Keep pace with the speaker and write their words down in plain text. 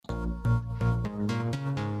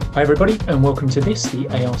Hi everybody and welcome to this, the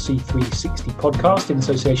ARC 360 podcast in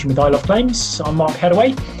association with I Love Claims. I'm Mark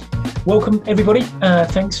Hadaway. Welcome everybody,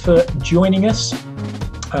 thanks for joining us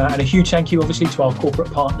and a huge thank you obviously to our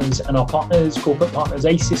corporate partners and our corporate partners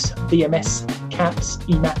ACES, BMS, CAPS,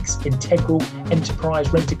 EMAX, Integral,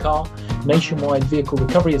 Enterprise, Rent-A-Car, Nationwide Vehicle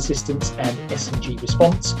Recovery Assistance and S&G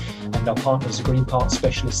Response, and our partners are Green Parts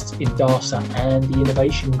Specialists in DASA and the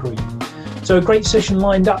Innovation Group. So a great session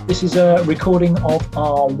lined up. This is a recording of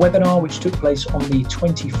our webinar which took place on the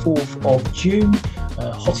 24th of June,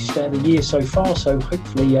 hottest day of the year so far, so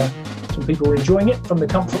hopefully some people are enjoying it from the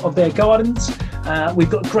comfort of their gardens. We've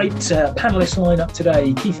got a great panellists lined up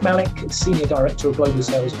today. Keith Malik, Senior Director of Global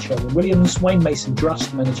Sales at Sherwin-Williams, Wayne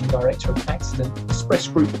Mason-Drust, Managing Director of Accident Express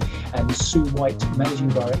Group, and Sue White, Managing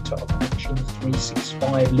Director of Action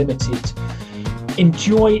 365 Limited.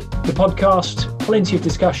 Enjoy the podcast, plenty of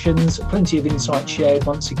discussions, plenty of insight shared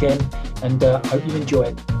once again, and hope you enjoy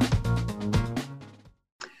it.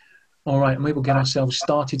 All right, and we will get ourselves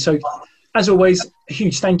started. So, as always, a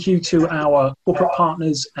huge thank you to our corporate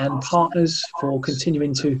partners and partners for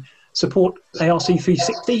continuing to support ARC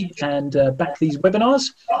 360 and back these webinars.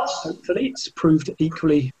 Hopefully it's proved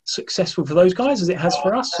equally successful for those guys as it has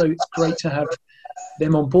for us, so it's great to have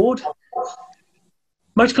them on board.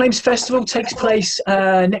 Motor Claims Festival takes place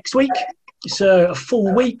next week. It's a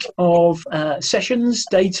full week of sessions,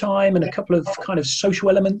 daytime, and a couple of kind of social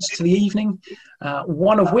elements to the evening.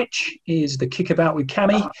 One of which is the Kickabout with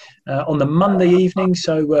Cami on the Monday evening.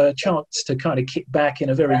 So a chance to kind of kick back in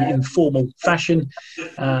a very informal fashion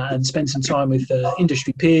and spend some time with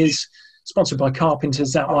industry peers. Sponsored by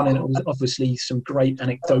Carpenters, that one, and it was obviously some great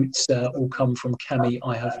anecdotes all come from Cami.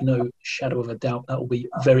 I have no shadow of a doubt that will be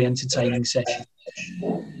a very entertaining session.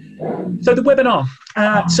 So the webinar.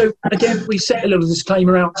 So again, we set a little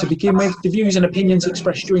disclaimer out to begin with. The views and opinions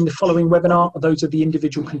expressed during the following webinar are those of the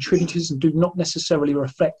individual contributors and do not necessarily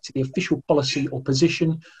reflect the official policy or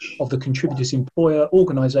position of the contributor's employer,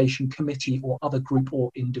 organisation, committee, or other group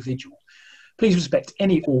or individual. Please respect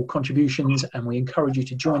any all contributions, and we encourage you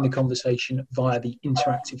to join the conversation via the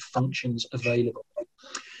interactive functions available.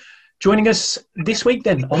 Joining us this week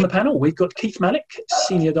then on the panel, we've got Keith Malik,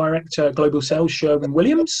 Senior Director, Global Sales,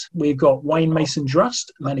 Sherwin-Williams. We've got Wayne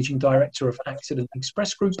Mason-Drust, Managing Director of Accident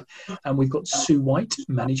Express Group. And we've got Sue White,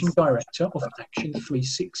 Managing Director of Action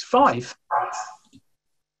 365.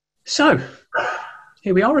 So,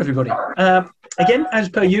 here we are, everybody. Again, as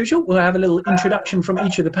per usual, we'll have a little introduction from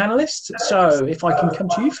each of the panellists. So if I can come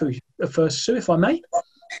to you first, Sue, if I may.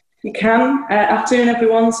 You can. Afternoon,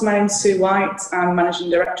 everyone. So my name's Sue White. I'm Managing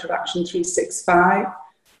Director of Action 365,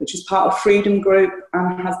 which is part of Freedom Group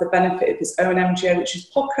and has the benefit of its own MGA, which is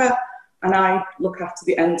Pucker, and I look after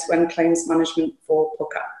the end-to-end claims management for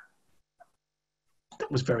Pucker. That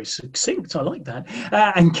was very succinct. I like that.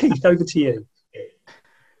 And Keith, over to you.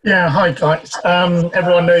 Yeah, hi guys.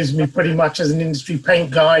 Everyone knows me pretty much as an industry paint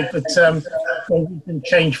guy, but everything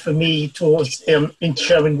changed for me towards into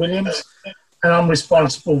Sherwin-Williams, and I'm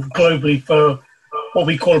responsible globally for what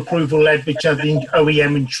we call approval-led, which are the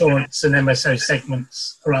OEM insurance and MSO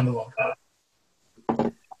segments around the world.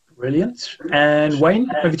 Brilliant. And Wayne,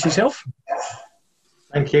 over to yourself.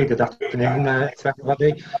 Thank you. Good afternoon to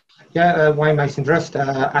everybody. Yeah, Wayne Mason-Drust,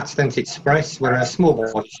 Accident Express. We're a small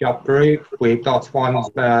body shop group. We've got one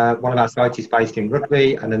of our sites is based in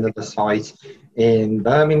Rugby and another site in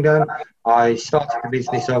Birmingham. I started the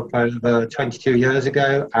business up over 22 years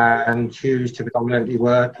ago and choose to predominantly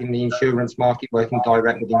work in the insurance market, working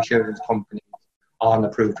direct with insurance companies on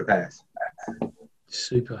approved repairs.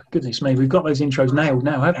 Super. Goodness me, we've got those intros nailed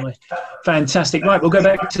now, haven't we? Fantastic. Right, we'll go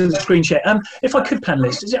back to the screen share. If I could,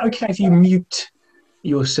 panellists, is it okay if you mute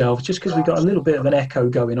yourself, just because we've got a little bit of an echo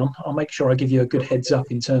going on? I'll make sure I give you a good heads up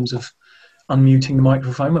in terms of unmuting the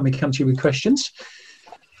microphone when we come to you with questions.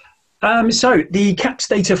 So the CAPS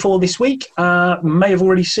data for this week, may have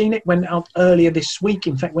already seen it, went out earlier this week,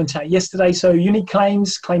 in fact went out yesterday. So unique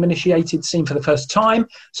claims, claim initiated, seen for the first time,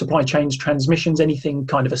 supply chains, transmissions, anything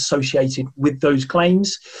kind of associated with those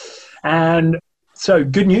claims. And so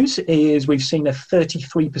good news is we've seen a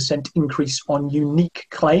 33% increase on unique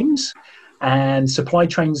claims, and supply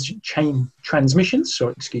chain transmissions,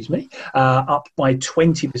 up by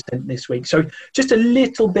 20% this week. So just a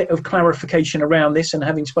little bit of clarification around this, and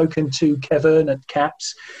having spoken to Kevin at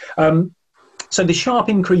CAPS, so the sharp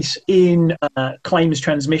increase in claims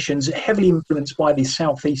transmissions, heavily influenced by the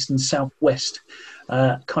southeast and southwest,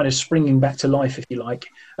 kind of springing back to life, if you like.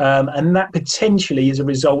 And that potentially is a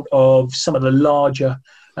result of some of the larger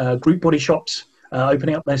group body shops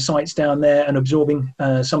opening up their sites down there and absorbing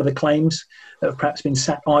some of the claims that have perhaps been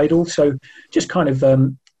sat idle. So just kind of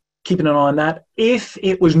keeping an eye on that. If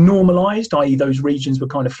it was normalised, i.e. those regions were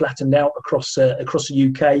kind of flattened out across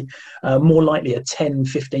the UK, more likely a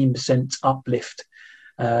 10-15% uplift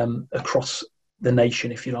across the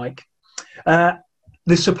nation, if you like.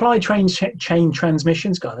 The supply chain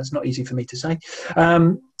transmissions, God, that's not easy for me to say.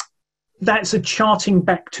 That's a charting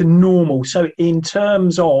back to normal. So in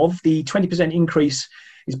terms of the 20% increase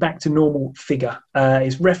is back to normal figure.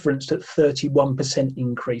 It's referenced at 31%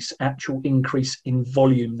 increase, actual increase in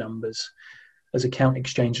volume numbers as account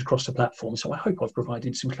exchange across the platform. So I hope I've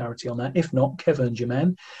provided some clarity on that. If not, Kev earned your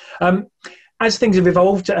man. As things have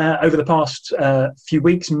evolved over the past few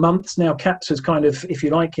weeks, months now, CAPS has kind of, if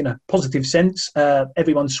you like, in a positive sense,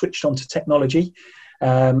 everyone's switched onto technology.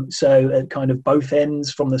 So at kind of both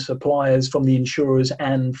ends, from the suppliers, from the insurers,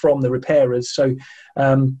 and from the repairers. So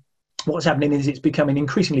what's happening is it's becoming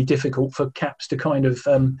increasingly difficult for CAPS to kind of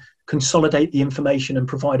consolidate the information and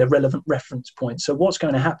provide a relevant reference point. So what's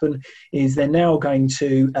going to happen is they're now going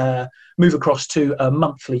to move across to a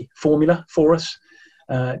monthly formula for us,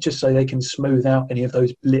 just so they can smooth out any of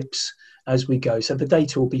those blips as we go. So the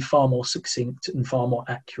data will be far more succinct and far more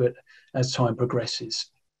accurate as time progresses.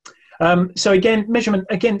 So again, measurement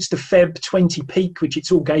against the Feb 20 peak, which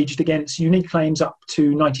it's all gauged against. Unique claims up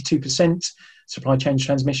to 92%, supply chain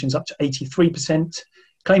transmissions up to 83%,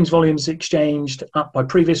 claims volumes exchanged up by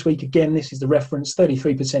previous week. Again, this is the reference,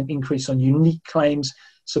 33% increase on unique claims,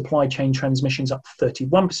 supply chain transmissions up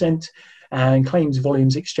 31%, and claims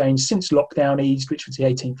volumes exchanged since lockdown eased, which was the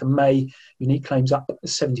 18th of May, unique claims up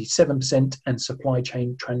 77% and supply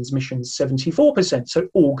chain transmissions 74%. So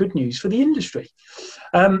all good news for the industry.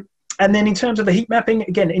 And then in terms of the heat mapping,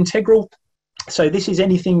 again, integral. So this is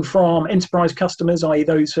anything from enterprise customers, i.e.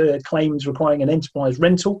 those claims requiring an enterprise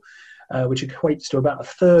rental, which equates to about a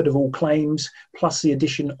third of all claims, plus the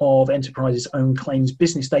addition of enterprises' own claims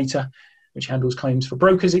business data, which handles claims for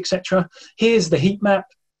brokers, etc. Here's the heat map.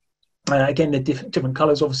 Again, the different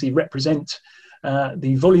colours obviously represent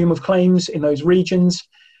the volume of claims in those regions,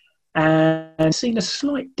 and seen a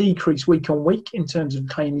slight decrease week on week in terms of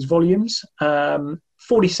claims volumes.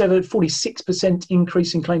 46%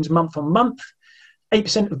 increase in claims month on month.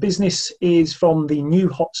 8% of business is from the new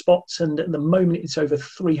hotspots, and at the moment it's over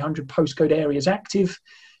 300 postcode areas active.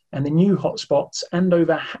 And the new hotspots: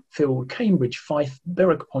 Andover, Hatfield, Cambridge, Fife,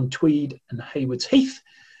 Berwick-upon-Tweed and Haywards Heath.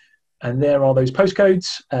 And there are those postcodes: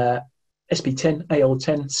 SP10,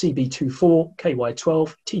 AL10, CB24,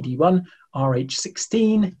 KY12, TD1,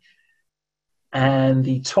 RH16. And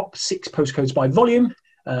the top 6 postcodes by volume: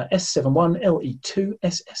 S71, LE2,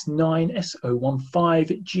 SS9,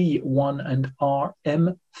 SO15, G1 and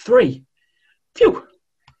RM3. Phew!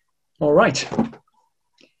 All right.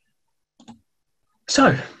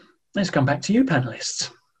 So let's come back to you,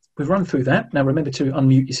 panellists. We've run through that. Now remember to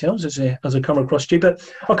unmute yourselves as I come across to you. But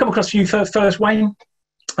I'll come across to you first, Wayne.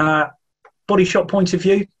 Body shop point of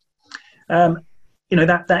view.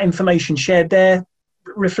 That information shared there,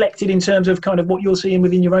 reflected in terms of kind of what you're seeing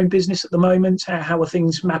within your own business at the moment. How are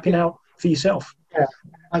things mapping out for yourself?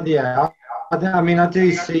 Yeah. I mean, I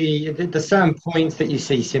do see the certain points that you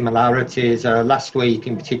see similarities. Last week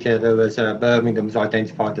in particular, there was Birmingham was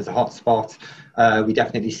identified as a hotspot. We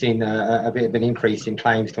definitely seen a bit of an increase in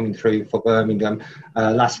claims coming through for Birmingham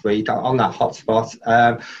last week on that hotspot.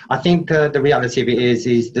 I think the reality of it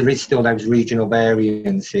is there is still those regional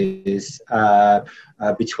variances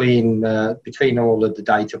between all of the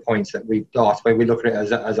data points that we've got. When we look at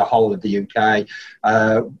it as a whole of the UK,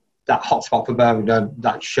 that hotspot for Birmingham,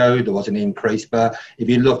 that showed there was an increase. But if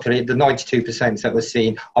you look at it, the 92% that we're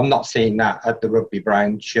seeing, I'm not seeing that at the Rugby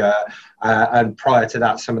branch. And prior to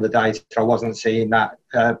that, some of the data, I wasn't seeing that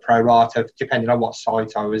pro rata, depending on what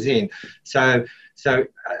site I was in. So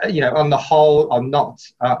on the whole, I'm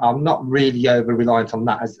not really over reliant on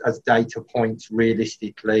that as data points.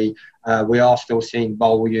 Realistically, we are still seeing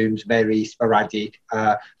volumes very sporadic,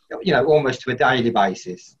 almost to a daily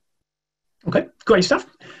basis. Okay, great stuff.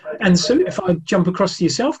 And Sue, if I jump across to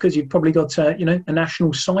yourself, because you've probably got a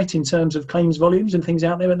national site in terms of claims volumes and things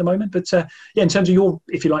out there at the moment. But in terms of your,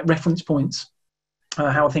 if you like, reference points,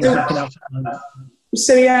 how are things mapping out?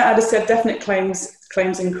 So yeah, I'd have said definite claims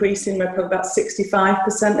increasing. We're probably about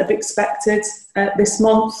 65% of expected this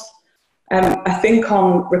month. I think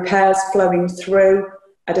on repairs flowing through,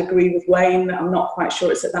 I'd agree with Wayne that I'm not quite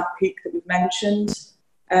sure it's at that peak that we've mentioned.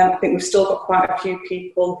 I think we've still got quite a few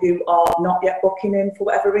people who are not yet booking in for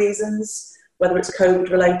whatever reasons, whether it's COVID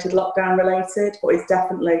related, lockdown related, but it's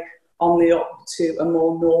definitely on the up to a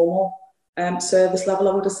more normal service level,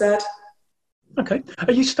 I would have said. Okay.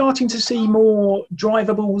 Are you starting to see more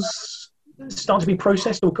drivables start to be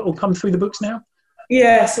processed or come through the books now?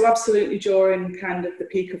 Yeah, so absolutely during kind of the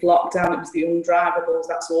peak of lockdown, it was the undrivables.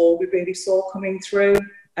 That's all we really saw coming through.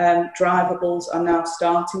 Drivables are now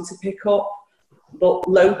starting to pick up, but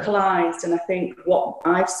localised. And I think what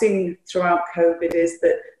I've seen throughout COVID is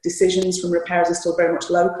that decisions from repairers are still very much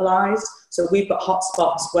localised. So we've got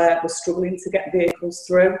hotspots where we're struggling to get vehicles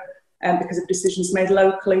through because of decisions made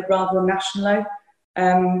locally rather than nationally.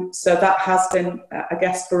 So that has been, I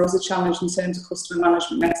guess, for us a challenge in terms of customer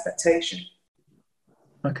management and expectation.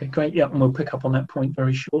 Okay, great. Yeah, and we'll pick up on that point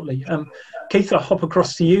very shortly. Keith, I'll hop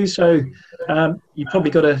across to you. So you've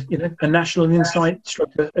probably got a national insight,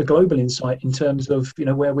 stroke a global insight in terms of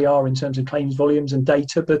where we are in terms of claims volumes and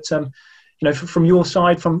data. But from your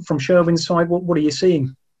side, from Sherwin's side, what are you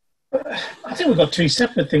seeing? I think we've got two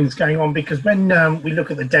separate things going on, because when we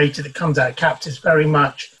look at the data that comes out of CAPT, it's very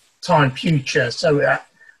much time future. So at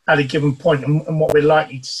a given point and what we're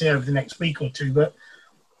likely to see over the next week or two. But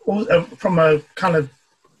from a kind of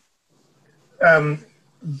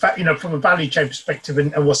from a value chain perspective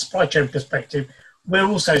and a supply chain perspective, we're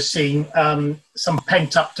also seeing some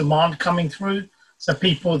pent-up demand coming through. So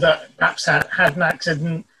people that perhaps had an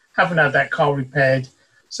accident, haven't had that car repaired.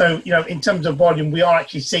 So, in terms of volume, we are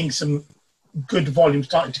actually seeing some good volume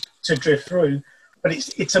starting to drift through, but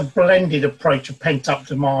it's a blended approach of pent-up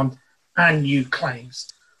demand and new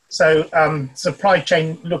claims. So supply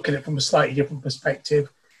chain, look at it from a slightly different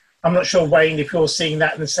perspective. I'm not sure, Wayne, if you're seeing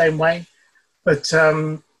that in the same way. But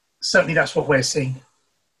certainly that's what we're seeing.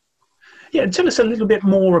 Yeah, tell us a little bit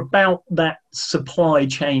more about that supply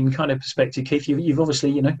chain kind of perspective, Keith. You've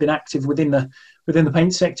obviously been active within the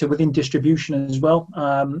paint sector, within distribution as well,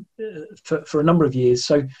 for a number of years.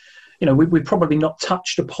 So we've probably not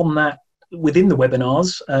touched upon that within the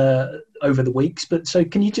webinars over the weeks. But so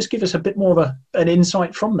can you just give us a bit more of an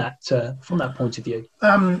insight from that point of view?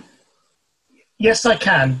 Yes, I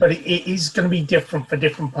can, but it is going to be different for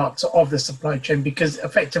different parts of the supply chain, because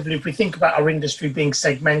effectively, if we think about our industry being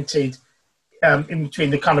segmented in between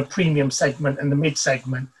the kind of premium segment and the mid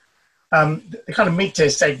segment, the kind of mid-tier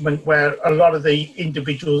segment where a lot of the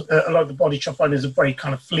individuals, a lot of the body shop owners are very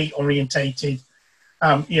kind of fleet orientated,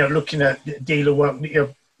 looking at dealer work,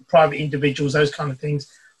 private individuals, those kind of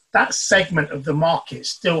things. That segment of the market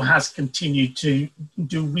still has continued to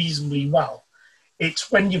do reasonably well.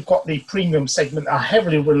 It's when you've got the premium segment that are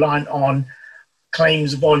heavily reliant on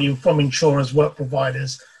claims volume from insurers, work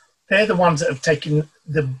providers. They're the ones that have taken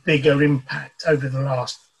the bigger impact over the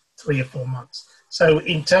last 3 or 4 months. So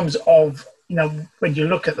in terms of, when you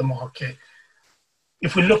look at the market,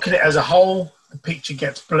 if we look at it as a whole, the picture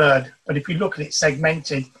gets blurred. But if you look at it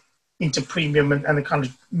segmented into premium and the kind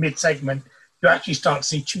of mid segment, you actually start to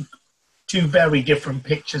see two very different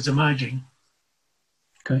pictures emerging.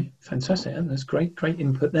 Okay, fantastic. That's great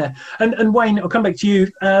input there. And Wayne, I'll come back to you.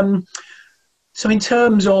 So in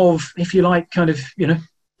terms of, if you like, kind of,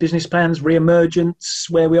 business plans, re-emergence,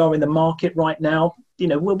 where we are in the market right now,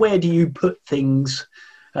 where do you put things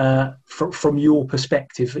from your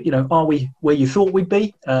perspective? Are we where you thought we'd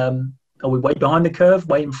be? Are we way behind the curve,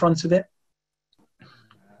 way in front of it?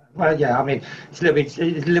 Well, yeah, I mean, it's a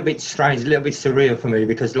little bit strange, a little bit surreal for me,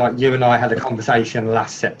 because like you and I had a conversation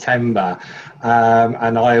last September,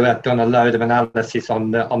 and I had done a load of analysis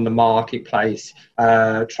on the marketplace,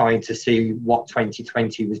 trying to see what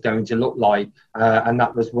 2020 was going to look like, and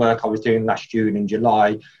that was work I was doing last June and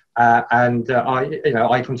July, and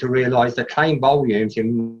I come to realise that claim volumes,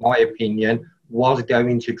 in my opinion, was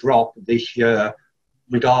going to drop this year,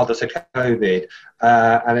 regardless of COVID.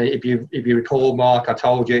 And if you recall, Mark, I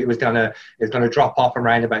told you it was going to drop off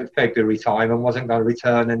around about February time and wasn't going to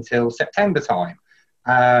return until September time.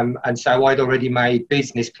 And so I'd already made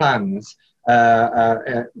business plans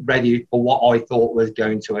ready for what I thought was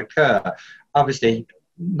going to occur. Obviously,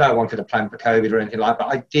 no one could have planned for COVID or anything like that.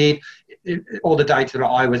 But I did, all the data that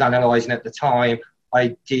I was analysing at the time,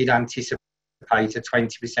 I did anticipate a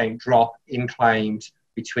 20% drop in claims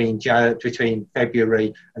between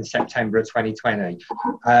February and September of 2020.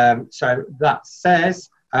 So that says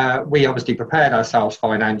we obviously prepared ourselves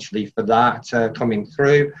financially for that coming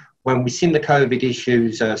through. When we seen the COVID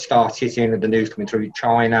issues start hitting and the news coming through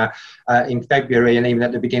China in February, and even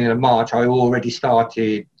at the beginning of March, I already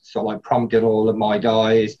started sort of like prompting all of my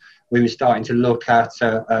guys. We were starting to look at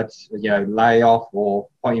layoff or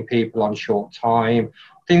putting people on short time,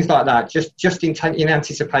 things like that, just in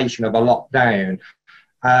anticipation of a lockdown.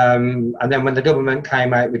 And then when the government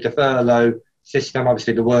came out with the furlough system,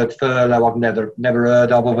 obviously the word furlough I've never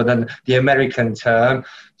heard of other than the American term.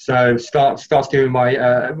 So starts doing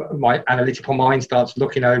my analytical mind starts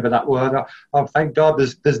looking over that word. Oh, thank God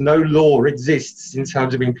there's no law exists in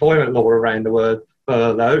terms of employment law around the word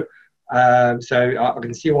furlough. So I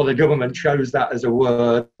can see why the government chose that as a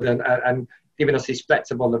word and giving us this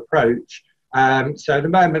flexible approach. So the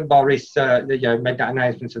moment Boris made that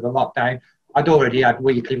announcement of the lockdown, I'd already had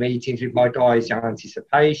weekly meetings with my guys in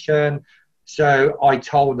anticipation. So I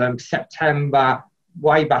told them September,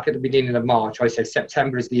 way back at the beginning of March, I said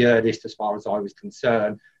September is the earliest as far as I was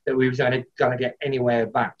concerned, that we was only going to get anywhere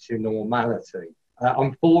back to normality.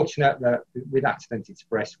 I'm fortunate that with Accident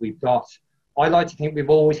Express, I like to think we've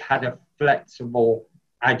always had a flexible,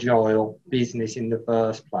 agile business in the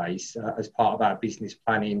first place as part of our business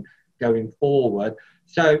planning going forward.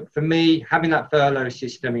 So for me, having that furlough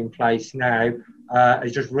system in place now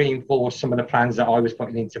has just reinforced some of the plans that I was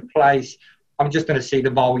putting into place. I'm just going to see the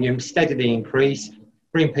volume steadily increase,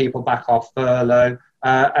 bring people back off furlough,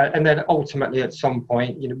 and then ultimately at some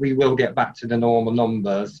point, we will get back to the normal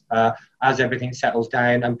numbers as everything settles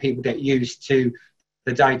down and people get used to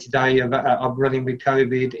the day-to-day of running with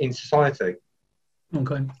COVID in society.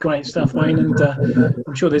 Okay, great stuff, Wayne. And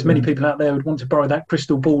I'm sure there's many people out there who would want to borrow that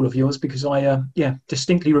crystal ball of yours, because I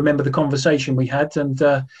distinctly remember the conversation we had, and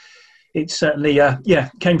it certainly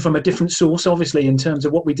came from a different source, obviously, in terms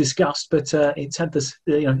of what we discussed, but it's had this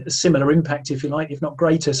a similar impact, if you like, if not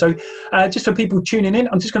greater. So just for people tuning in,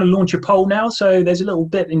 I'm just going to launch a poll now. So there's a little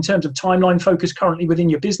bit in terms of timeline focus currently within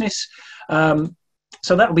your business.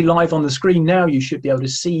 So that will be live on the screen now. You should be able to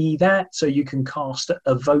see that, so you can cast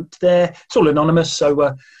a vote there. It's all anonymous,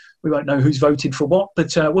 so we won't know who's voted for what,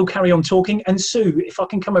 but we'll carry on talking. And Sue, if I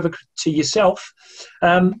can come over to yourself,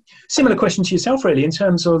 similar question to yourself, really, in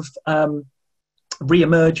terms of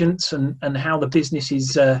re-emergence and how the business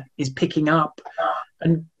is picking up,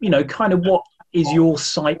 and kind of what is your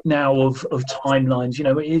sight now of timelines?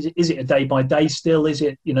 Is it a day by day still? Is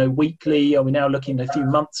it weekly? Are we now looking a few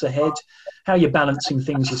months ahead? How are you balancing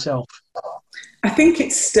things yourself? I think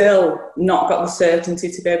it's still not got the certainty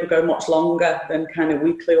to be able to go much longer than kind of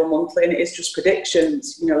weekly or monthly, and it is just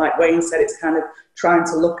predictions. Like Wayne said, it's kind of trying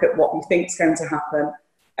to look at what we think is going to happen.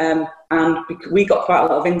 And we got quite a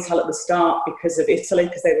lot of intel at the start because of Italy,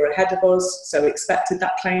 because they were ahead of us, so we expected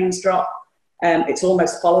that claims drop. It's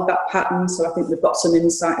almost followed that pattern, so I think we've got some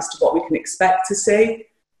insight as to what we can expect to see.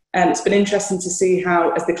 It's been interesting to see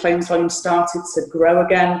how, as the claims volume started to grow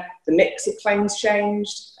again, the mix of claims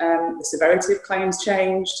changed, the severity of claims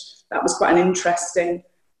changed. That was quite an interesting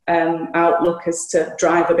outlook as to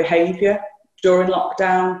driver behaviour during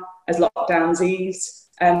lockdown, as lockdowns eased.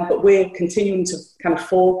 But we're continuing to kind of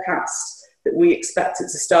forecast that we expect it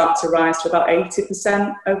to start to rise to about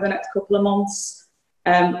 80% over the next couple of months.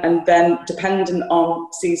 And then dependent on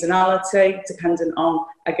seasonality, dependent on,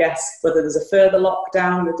 I guess, whether there's a further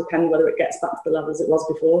lockdown, will depend whether it gets back to the levels it was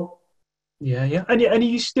before. Yeah. And are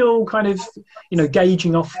you still kind of,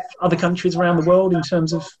 gauging off other countries around the world in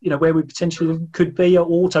terms of, where we potentially could be?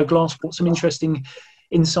 Autoglass brought some interesting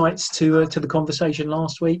insights to the conversation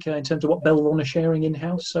last week in terms of what Belron are sharing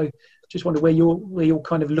in-house. So just wonder where you're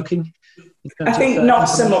kind of looking. I think not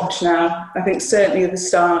so much now. I think certainly at the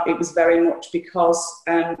start it was very much because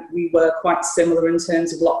we were quite similar in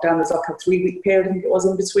terms of lockdown. There's like a 3-week period, I think it was,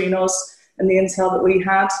 in between us and the intel that we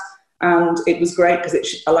had. And it was great because it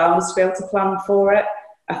allowed us to be able to plan for it.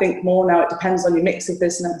 I think more now it depends on your mix of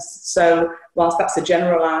business. So whilst that's a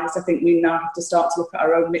generalised, I think we now have to start to look at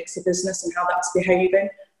our own mix of business and how that's behaving,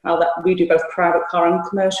 how that we do both private car and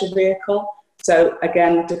commercial vehicle. So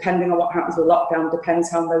again, depending on what happens with lockdown,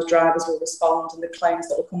 depends how those drivers will respond and the claims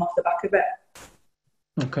that will come off the back of it.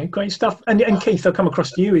 Okay, great stuff. And Keith, I'll come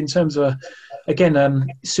across to you in terms of, again,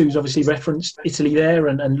 Sue's obviously referenced Italy there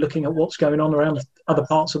and looking at what's going on around other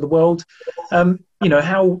parts of the world.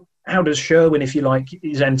 How does Sherwin, if you like,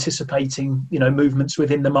 is anticipating, movements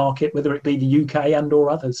within the market, whether it be the UK and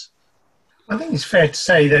or others? I think it's fair to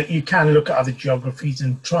say that you can look at other geographies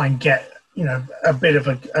and try and get a bit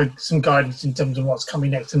of some guidance in terms of what's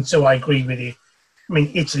coming next. And so I agree with you. I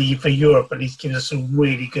mean, Italy for Europe at least gives us a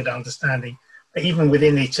really good understanding. But even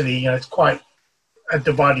within Italy, it's quite a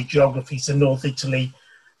divided geography. So North Italy,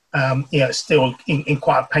 it's still in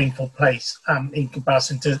quite a painful place in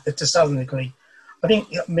comparison to Southern Italy. I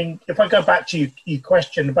mean, if I go back to your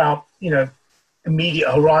question about, immediate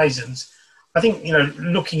horizons, I think,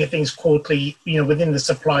 looking at things quarterly, within the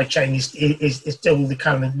supply chain is still the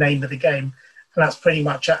kind of name of the game. And that's pretty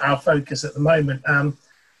much our focus at the moment. And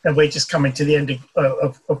we're just coming to the end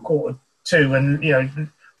of quarter two and,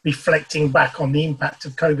 reflecting back on the impact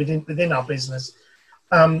of COVID within our business.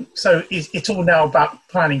 So it's all now about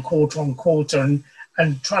planning quarter on quarter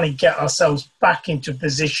and trying to get ourselves back into a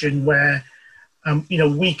position where,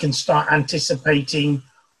 we can start anticipating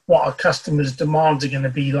what our customers' demands are going to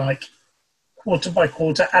be like quarter by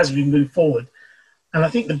quarter as we move forward. And I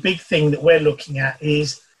think the big thing that we're looking at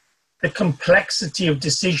is the complexity of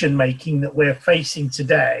decision making that we're facing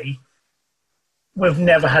today, we've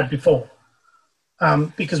never had before.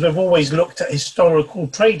 Because we've always looked at historical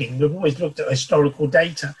trading, we've always looked at historical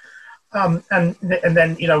data. And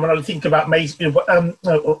then, you know, when I think about Mason,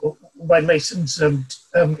 Wayne Mason's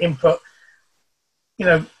input, you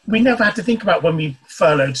know, we never had to think about when we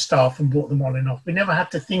furloughed staff and brought them on and off. We never had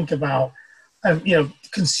to think about, you know,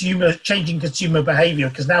 changing consumer behaviour,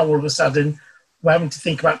 because now all of a sudden we're having to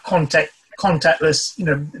think about contactless, you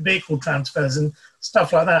know, vehicle transfers and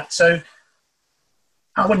stuff like that. So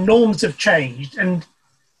our norms have changed, and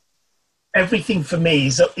everything for me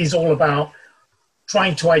is all about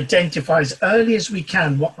trying to identify as early as we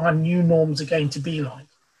can what our new norms are going to be like.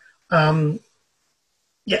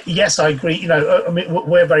 Yes, I agree. You know, I mean,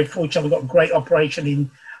 we're very fortunate. We've got a great operation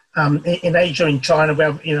in Asia, in China. We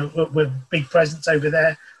have, you know, we're a big presence over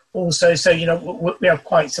there also. So, you know, we have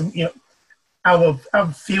quite some, you know,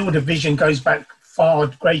 our field of vision goes back far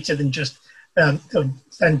greater than just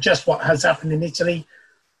what has happened in Italy.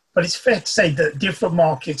 But it's fair to say that different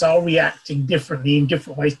markets are reacting differently in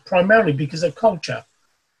different ways, primarily because of culture.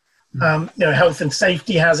 You know, health and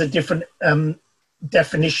safety has a different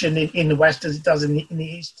definition in the West as it does in the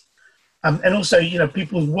East. And also, you know,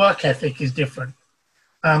 people's work ethic is different.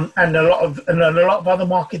 And a lot of other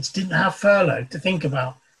markets didn't have furlough to think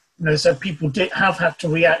about. You know, so people have had to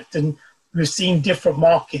react, and we've seen different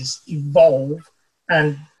markets evolve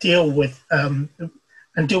and deal with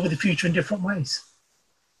the future in different ways.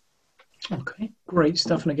 Okay, great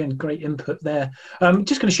stuff, and again, great input there.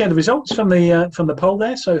 Just going to share the results from the poll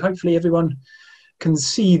there, so hopefully everyone can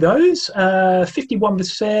see those.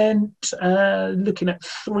 51% looking at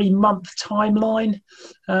 3-month timeline,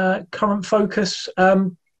 current focus.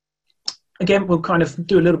 Again, we'll kind of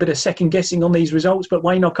do a little bit of second guessing on these results, but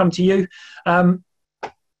Wayne, I'll come to you.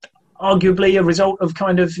 Arguably a result of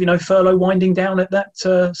kind of, you know, furlough winding down at that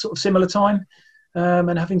sort of similar time,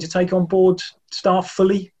 and having to take on board staff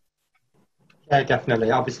fully. Yeah,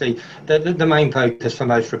 definitely. Obviously, the main focus for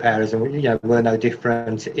most repairers, and you know, we're no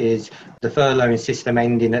different, is the furloughing system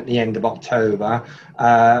ending at the end of October,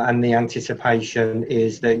 and the anticipation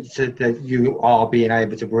is that you are being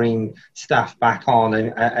able to bring staff back on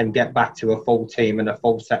and get back to a full team and a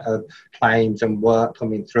full set of claims and work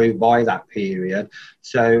coming through by that period.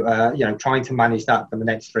 So, you know, trying to manage that for the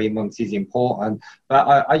next 3 months is important.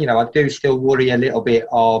 But I do still worry a little bit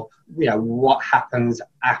of, you know, what happens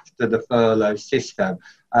after the furlough system.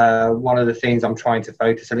 One of the things I'm trying to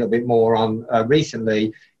focus a little bit more on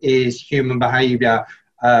recently is human behaviour,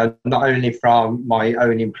 not only from my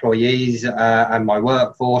own employees and my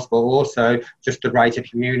workforce, but also just the greater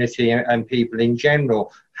community and people in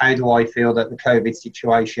general. How do I feel that the COVID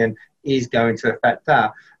situation is going to affect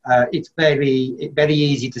that? It's very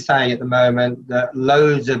easy to say at the moment that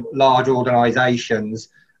loads of large organisations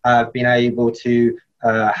have been able to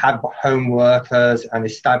have home workers and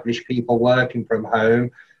establish people working from home,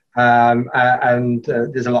 and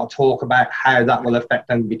there's a lot of talk about how that will affect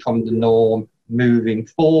and become the norm moving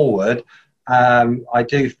forward. I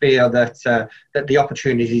do feel that the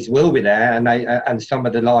opportunities will be there, and some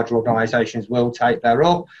of the larger organisations will take that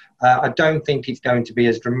up. I don't think it's going to be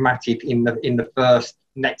as dramatic in the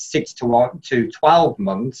next 6 to 12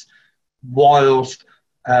 months, whilst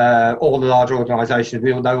all the large organisations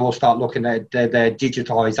will start looking at their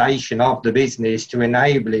digitisation of the business to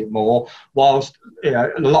enable it more, whilst, you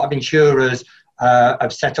know, a lot of insurers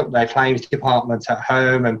have set up their claims departments at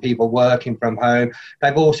home and people working from home.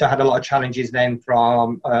 They've also had a lot of challenges then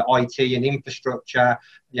from IT and infrastructure,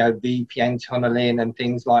 you know, VPN tunneling and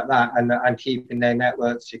things like that, and keeping their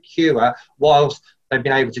network secure, whilst they've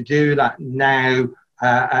been able to do that now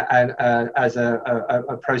as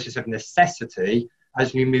a process of necessity.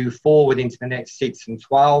 As we move forward into the next 6 and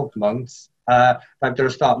 12 months, they've got to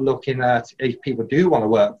start looking at, if people do want to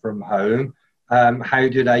work from home, how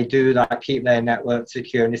do they do that, keep their network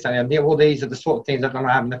secure, and all these are the sort of things that are going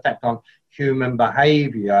to have an effect on human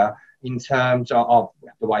behaviour in terms of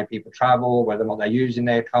the way people travel, whether or not they're using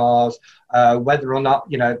their cars, whether or not,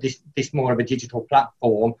 you know, this more of a digital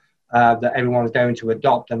platform that everyone's going to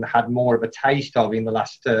adopt and had more of a taste of in the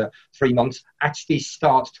last 3 months actually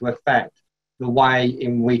starts to affect the way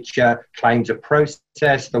in which claims are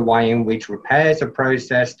processed, the way in which repairs are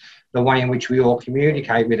processed, the way in which we all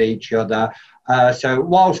communicate with each other. So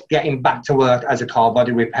whilst getting back to work as a car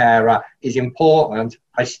body repairer is important,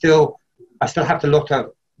 I still have to look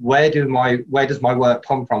at where does my work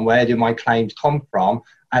come from, where do my claims come from,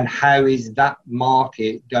 and how is that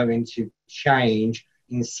market going to change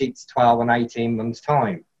in 6, 12 and 18 months'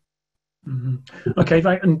 time. Okay,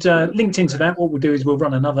 right. And linked into that, what we'll do is we'll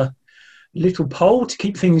run another little poll to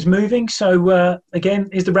keep things moving. So again,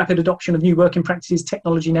 is the rapid adoption of new working practices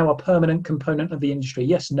technology now a permanent component of the industry?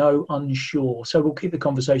 Yes, no, unsure. So we'll keep the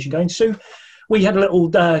conversation going. Sue, we had a little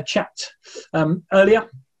chat earlier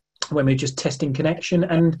when we were just testing connection,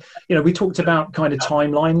 and we talked about kind of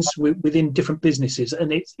timelines within different businesses,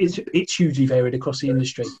 and it's hugely varied across the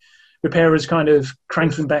industry. Repairers kind of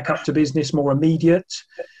cranking back up to business more immediate,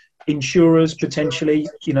 insurers potentially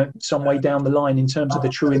some way down the line in terms of the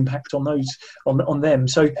true impact on those on them.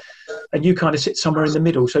 So, and you kind of sit somewhere in the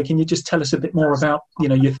middle. So can you just tell us a bit more about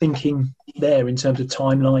your thinking there in terms of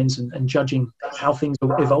timelines and judging how things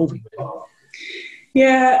are evolving?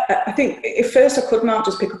 Yeah, I think if first I could, Mark,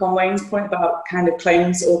 just pick up on Wayne's point about kind of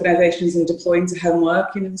claims organisations and deploying to home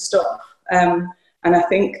working and stuff. And I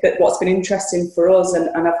think that what's been interesting for us, and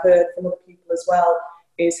I've heard from other people as well,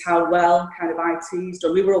 is how well kind of IT's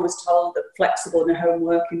done. We were always told that flexible and home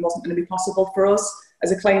working wasn't going to be possible for us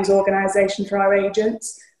as a claims organisation for our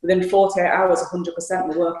agents. Within 48 hours, 100%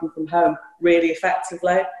 were working from home really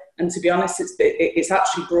effectively. And to be honest, it's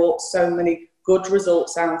actually brought so many good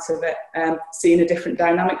results out of it, seeing a different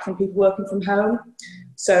dynamic from people working from home.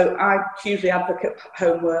 So I hugely advocate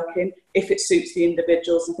home working if it suits the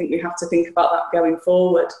individuals. I think we have to think about that going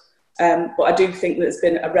forward. But I do think there's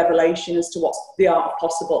been a revelation as to what's the art of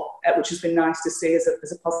possible, which has been nice to see as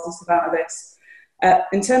a positive out of this.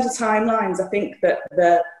 In terms of timelines, I think that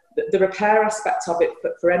the repair aspect of it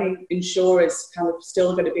for any insurer is kind of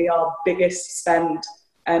still going to be our biggest spend.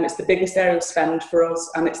 It's the biggest area of spend for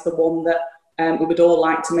us, and it's the one that we would all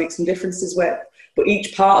like to make some differences with. But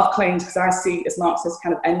each part of claims, because I see, as Mark says,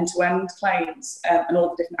 kind of end-to-end claims and all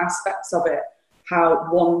the different aspects of it, how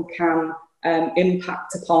one can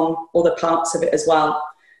impact upon other parts of it as well.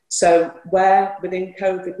 So where within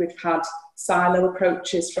COVID we've had silo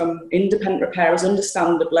approaches from independent repairers,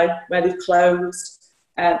 understandably, where they've closed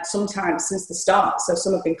sometimes since the start. So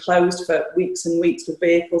some have been closed for weeks and weeks with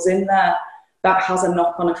vehicles in there. That has a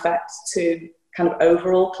knock-on effect to kind of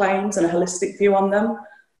overall claims and a holistic view on them.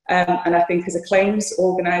 And I think as a claims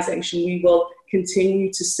organisation, we will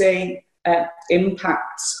continue to see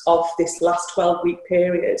impacts of this last 12-week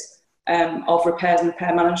period of repairs and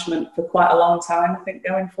repair management for quite a long time, I think,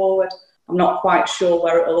 going forward. I'm not quite sure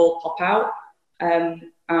where it'll all pop out. And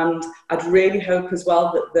I'd really hope as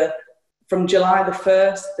well that from July the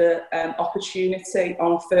 1st, the opportunity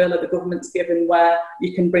on furlough the government's given where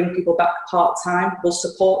you can bring people back part-time will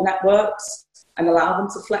support networks and allow them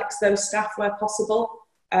to flex those staff where possible.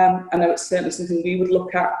 I know it's certainly something we would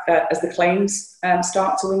look at as the claims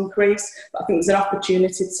start to increase, but I think there's an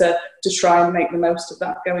opportunity to try and make the most of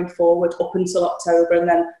that going forward up until October, and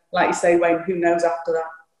then, like you say, Wayne, who knows after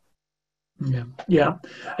that? Yeah.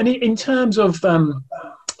 And in terms of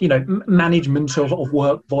management of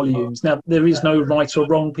work volumes, now there is no right or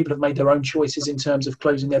wrong. People have made their own choices in terms of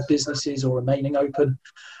closing their businesses or remaining open.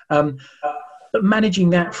 But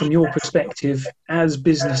managing that from your perspective, as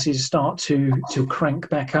businesses start to crank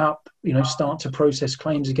back up, start to process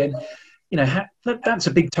claims again, that's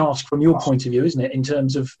a big task from your point of view, isn't it? In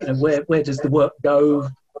terms of where does the work go,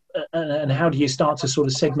 and how do you start to sort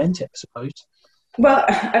of segment it, I suppose? Well,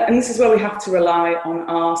 and this is where we have to rely on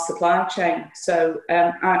our supply chain. So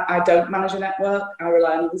I don't manage a network. I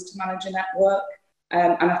rely on others to manage a network,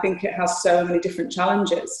 and I think it has so many different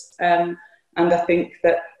challenges. And I think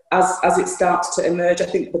that as it starts to emerge, I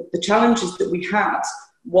think the challenges that we had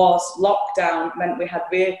was lockdown meant we had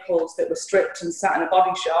vehicles that were stripped and sat in a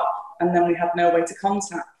body shop, and then we had no way to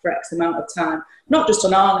contact for X amount of time, not just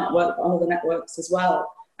on our network, but on other networks as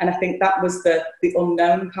well. And I think that was the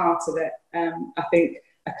unknown part of it. I think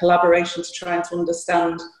a collaboration to try and to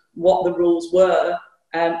understand what the rules were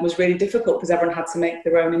was really difficult because everyone had to make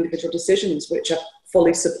their own individual decisions, which I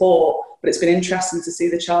fully support. But it's been interesting to see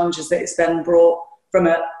the challenges that it's then brought from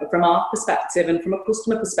our perspective and from a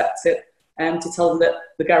customer perspective, to tell them that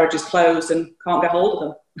the garage is closed and can't get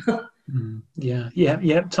hold of them.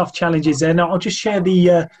 Yeah. Tough challenges there. Now I'll just share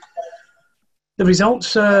the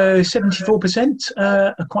results. 74%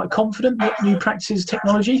 are quite confident that new practices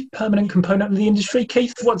technology permanent component of the industry.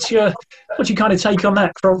 Keith, what's your kind of take on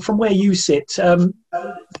that from where you sit?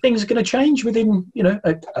 Things are going to change within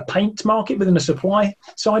a paint market, within the supply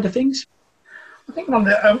side of things. I think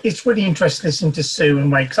it's really interesting listening to Sue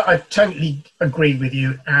and Wayne, because I totally agree with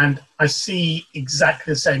you, and I see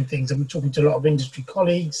exactly the same things. I'm talking to a lot of industry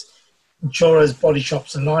colleagues, insurers, body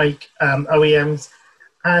shops alike, OEMs,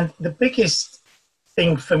 and the biggest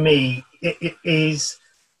thing for me is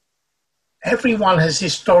everyone has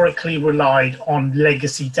historically relied on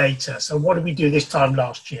legacy data. So what did we do this time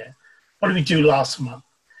last year? What did we do last month?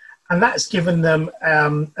 And that's given them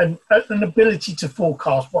an ability to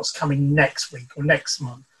forecast what's coming next week or next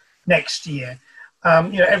month, next year.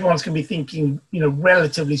 Everyone's going to be thinking,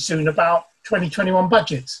 relatively soon about 2021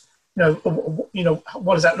 budgets. What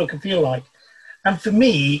does that look and feel like? And for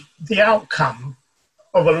me, the outcome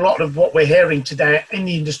of a lot of what we're hearing today in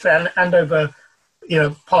the industry and over,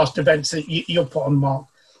 past events that you'll put on, Mark,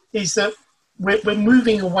 is that we're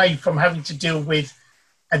moving away from having to deal with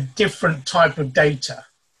a different type of data.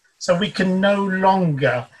 So we can no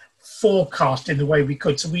longer forecast in the way we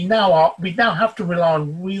could. So we now have to rely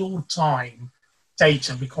on real-time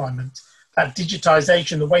data requirements. That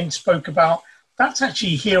digitization that Wayne spoke about, that's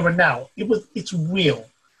actually here and now. It's real.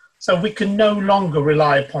 So we can no longer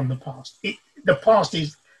rely upon the past. The past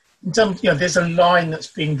is, in terms, there's a line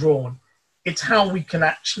that's being drawn. It's how we can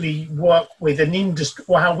actually work with an industry,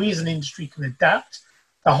 or how we as an industry can adapt.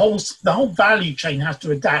 The whole value chain has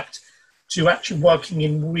to adapt to actually working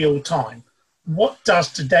in real time. What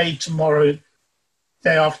does today, tomorrow,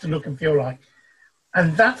 day after look and feel like?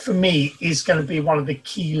 And that for me is going to be one of the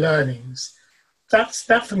key learnings. That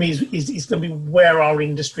for me is going to be where our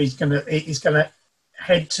industry is going to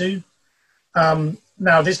head to.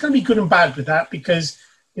 Now, there's going to be good and bad with that, because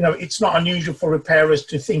it's not unusual for repairers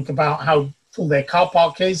to think about how full their car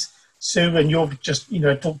park is. Sue, and you've just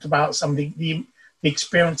talked about some of the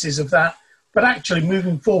experiences of that. But actually,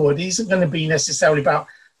 moving forward, it isn't going to be necessarily about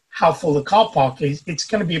how full the car park is. It's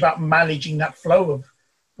going to be about managing that flow of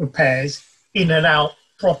repairs in and out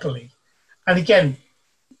properly. And again,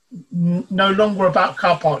 no longer about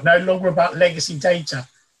car park, no longer about legacy data.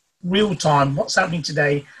 Real time, what's happening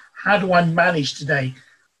today? How do I manage today?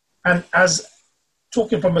 And as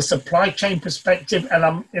talking from a supply chain perspective,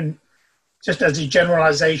 and just as a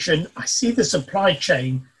generalization, I see the supply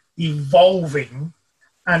chain evolving,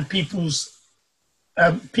 and people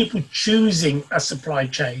choosing a supply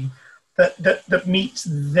chain that meets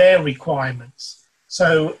their requirements.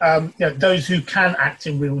 So those who can act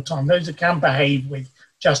in real time, those who can behave with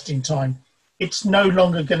just in time, it's no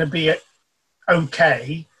longer going to be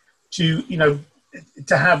okay to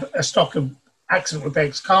have a stock of accident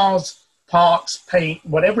repairs, cars, parts, paint,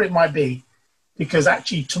 whatever it might be, because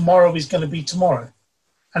actually tomorrow is going to be tomorrow,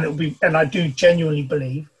 and it'll be. And I do genuinely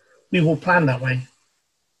believe we will plan that way.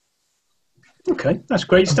 Okay, that's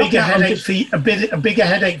great. A bigger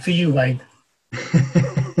headache for you, Wayne.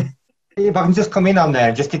 If I can just come in on there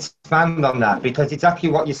and just expand on that, because exactly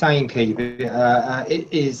what you're saying, Keith, it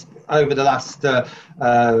is over the last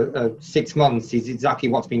 6 months is exactly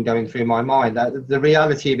what's been going through my mind. The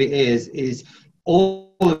reality of it is all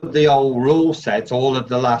of the old rule sets, all of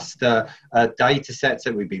the last data sets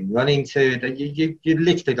that we've been running to, that you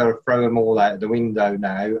literally got to throw them all out the window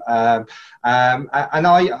now. And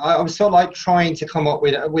I was sort of like trying to come up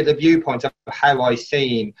with a viewpoint of how I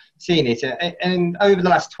seen it. And over the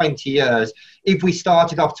last 20 years, if we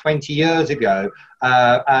started off 20 years ago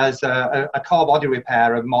as a car body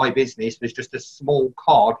repair of my business was just a small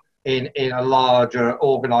cog in a larger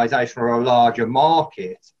organisation or a larger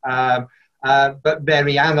market, but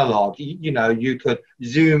very analog. You could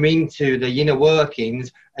zoom into the inner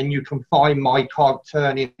workings and you can find my cog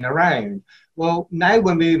turning around. Well, now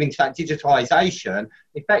we're moving to that digitalisation.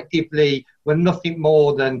 Effectively, we're nothing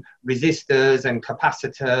more than resistors and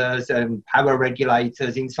capacitors and power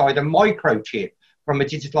regulators inside a microchip. From a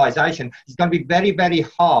digitalisation, it's going to be very, very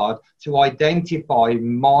hard to identify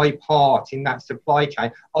my part in that supply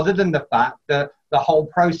chain, other than the fact that the whole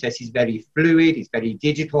process is very fluid, it's very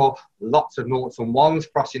digital, lots of noughts and ones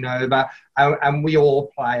crossing over, and we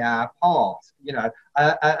all play our part,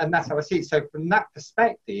 and that's how I see it. So from that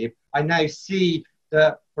perspective, I now see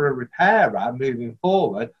that for a repairer moving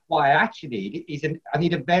forward, what I actually need is I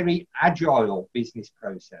need a very agile business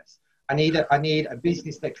process. I need a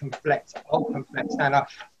business that can flex up and flex down.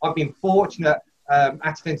 I've been fortunate.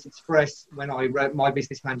 Accident Express, when I wrote my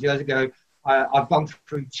business plan years ago, I've gone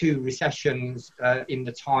through 2 recessions in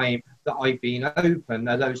the time that I've been open.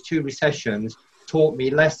 Now, those 2 recessions taught me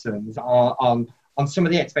lessons on some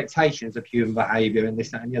of the expectations of human behaviour and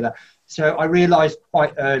this, that, and the other. So I realised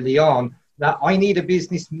quite early on that I need a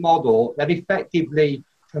business model that effectively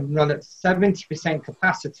can run at 70%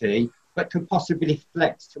 capacity, but could possibly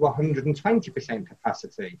flex to 120%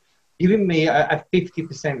 capacity, giving me a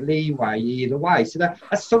 50% leeway either way. So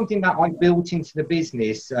that's something that I built into the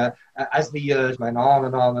business as the years went on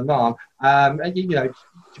and on and on,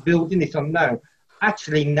 to building this unknown.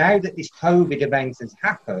 Actually, now that this COVID event has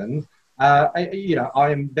happened, I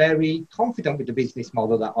am very confident with the business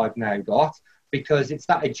model that I've now got, because it's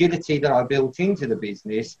that agility that I built into the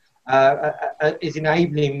business is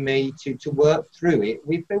enabling me to work through it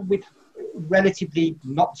with relatively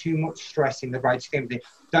not too much stress in the great scheme of things.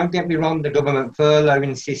 Don't get me wrong, the government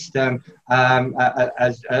furloughing system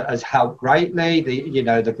has helped greatly.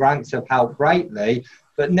 The grants have helped greatly,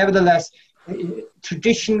 but nevertheless,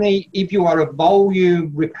 traditionally, if you are a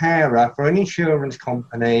volume repairer for an insurance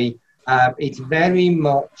company, it's very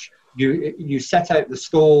much you set out the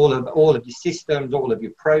stall of all of your systems, all of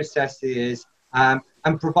your processes, and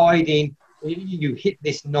providing you hit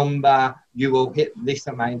this number, you will hit this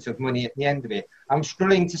amount of money at the end of it. I'm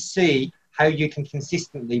struggling to see how you can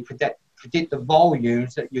consistently predict the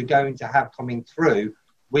volumes that you're going to have coming through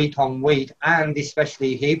week on week, and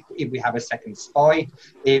especially if we have a second spike,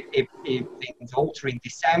 if things alter in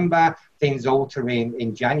December, things alter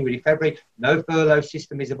in January, February, no furlough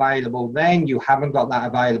system is available, then you haven't got that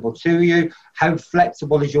available to you. How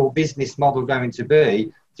flexible is your business model going to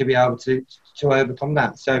be able to overcome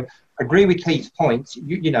that? So agree with Keith's points.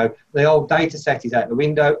 You know, the old data set is out the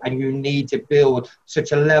window, and you need to build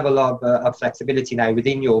such a level of flexibility now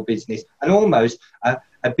within your business, and almost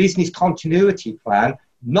a business continuity plan,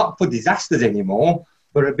 not for disasters anymore,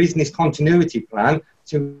 but a business continuity plan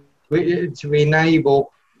to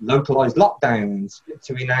enable localized lockdowns,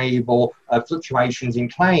 to enable fluctuations in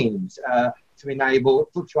claims, to enable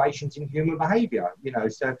fluctuations in human behavior. You know,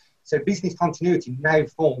 so business continuity now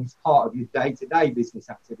forms part of your day-to-day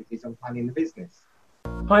business activities and planning the business.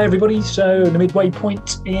 Hi everybody, so the midway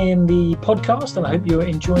point in the podcast, and I hope you're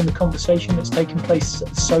enjoying the conversation that's taken place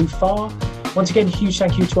so far. Once again, a huge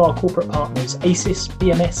thank you to our corporate partners, ASIS,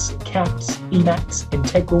 BMS, CAPS, EMAX,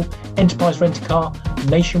 Integral, Enterprise Rent-A-Car,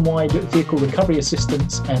 Nationwide Vehicle Recovery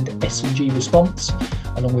Assistance, and S&G Response,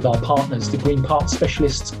 along with our partners, the Green Parts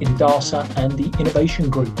Specialists, Indasa, and the Innovation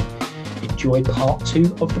Group. Enjoy part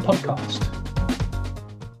 2 of the podcast.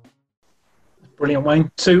 Brilliant,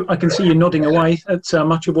 Wayne. So I can see you nodding away at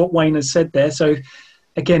much of what Wayne has said there. So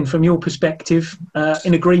again, from your perspective,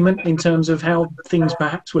 in agreement in terms of how things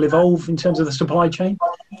perhaps will evolve in terms of the supply chain?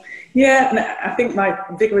 Yeah, and I think my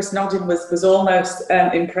vigorous nodding was almost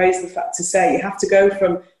in praise of the fact to say you have to go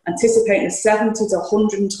from anticipating 70 to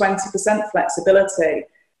 120% flexibility.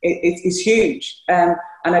 It is huge. And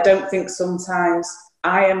I don't think sometimes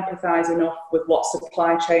I empathise enough with what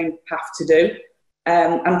supply chain have to do,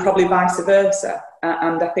 and probably vice versa.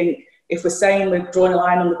 And I think if we're saying we're drawing a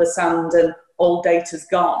line under the sand and all data's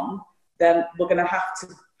gone, then we're going to have to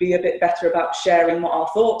be a bit better about sharing what our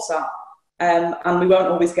thoughts are. And we won't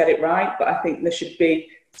always get it right, but I think there should be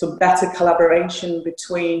some better collaboration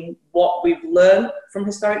between what we've learned from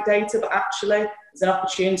historic data, but actually there's an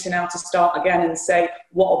opportunity now to start again and say,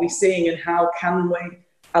 what are we seeing and how can we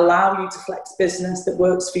allow you to flex business that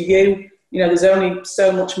works for you? You know, there's only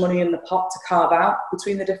so much money in the pot to carve out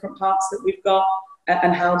between the different parts that we've got,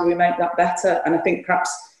 and how do we make that better? And I think perhaps,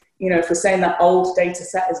 you know, if we're saying that old data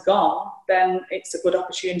set is gone, then it's a good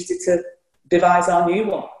opportunity to devise our new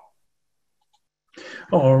one.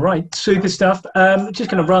 All right, super stuff. Just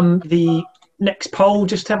going to run the next poll,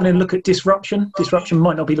 just having a look at disruption. Disruption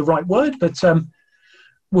might not be the right word, but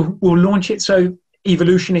we'll launch it. So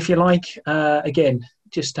evolution, if you like. Again,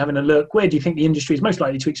 just having a look, where do you think the industry is most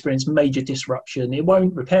likely to experience major disruption? It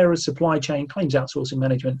won't. Repairers, supply chain, claims outsourcing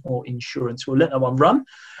management, or insurance. We'll let that one run.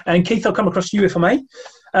 And Keith, I'll come across to you if I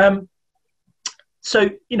may. So,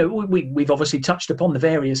 you know, we've obviously touched upon the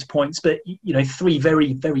various points, but, you know, 3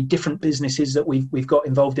 very, very different businesses that we've got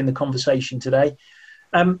involved in the conversation today.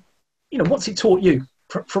 You know, what's it taught you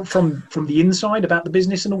from the inside about the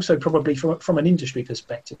business, and also probably from an industry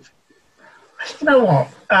perspective? You know what?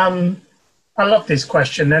 I love this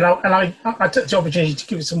question, and I took the opportunity to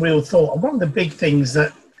give it some real thought. And one of the big things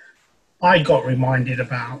that I got reminded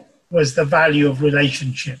about was the value of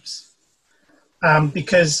relationships,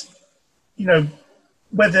 because, you know,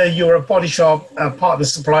 whether you're a body shop, part of the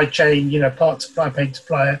supply chain, you know, part supply, paint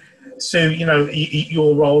supplier, so, you know,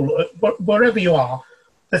 your role, wherever you are,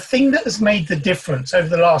 the thing that has made the difference over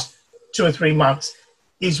the last 2 or 3 months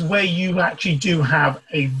is where you actually do have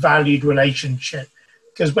a valued relationship.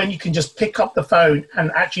 Because when you can just pick up the phone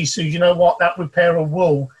and actually say, you know what, that repairer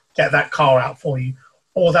will get that car out for you,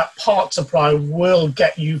 or that part supplier will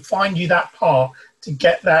find you that part to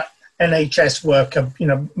get that NHS worker, you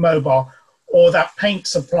know, mobile, or that paint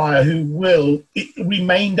supplier who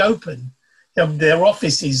remained open. You know, their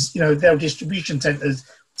offices, you know, their distribution centres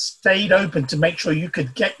stayed open to make sure you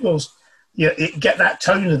could get get that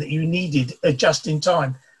toner that you needed just in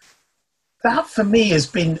time. That for me has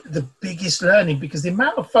been the biggest learning, because the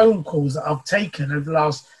amount of phone calls that I've taken over the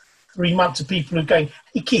last 3 months of people who are going,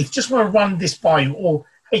 hey Keith, just want to run this by you, or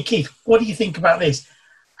hey Keith, what do you think about this?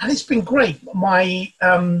 And it's been great.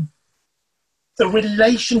 The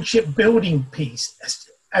relationship building piece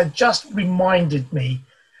just reminded me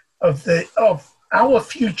of our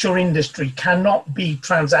future industry cannot be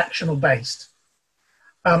transactional based.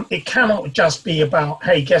 It cannot just be about,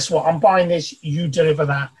 hey, guess what? I'm buying this, you deliver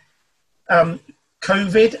that.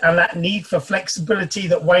 COVID and that need for flexibility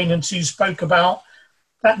that Wayne and Sue spoke about,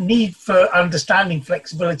 that need for understanding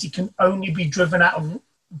flexibility can only be driven out of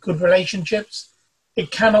good relationships.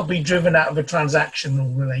 It cannot be driven out of a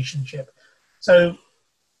transactional relationship. So,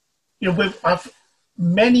 I've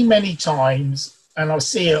many times, and I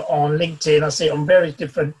see it on LinkedIn, I see it on various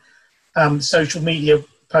different social media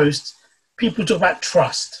posts, people talk about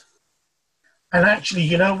trust. And actually,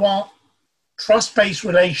 you know what? Trust-based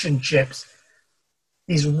relationships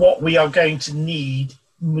is what we are going to need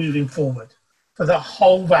moving forward for the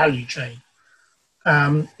whole value chain.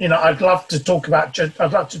 I'd love to talk about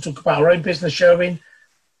our own business, Sherwin,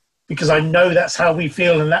 because I know that's how we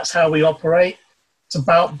feel and that's how we operate. It's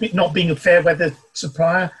about not being a fair weather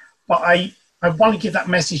supplier, but I want to give that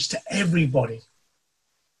message to everybody.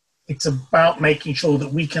 It's about making sure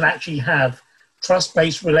that we can actually have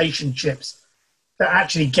trust-based relationships that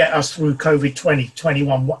actually get us through COVID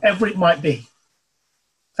 2021, whatever it might be.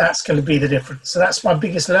 That's going to be the difference. So that's my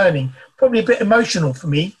biggest learning. Probably a bit emotional for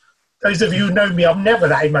me. Those of you who know me, I'm never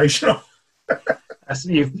that emotional.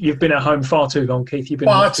 You've been at home far too long, Keith. You've been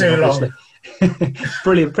far too long.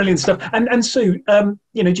 Brilliant stuff. And Sue, do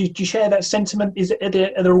you share that sentiment? Are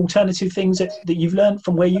there alternative things that you've learned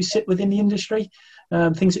from where you sit within the industry?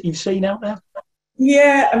 Things that you've seen out there?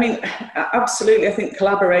 Yeah, I mean, absolutely. I think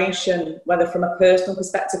collaboration, whether from a personal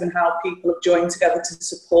perspective and how people have joined together to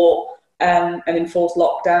support and enforce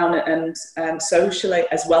lockdown and socially,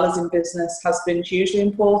 as well as in business, has been hugely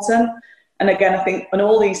important. And again, I think on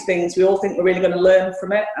all these things, we all think we're really going to learn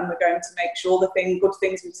from it, and we're going to make sure the good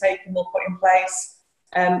things we've taken we'll put in place.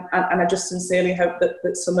 And I just sincerely hope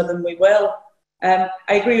that some of them we will. I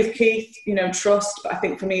agree with Keith, trust, but I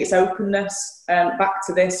think for me it's openness. Back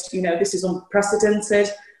to this, this is unprecedented.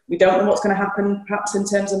 We don't know what's going to happen perhaps in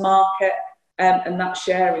terms of market, and that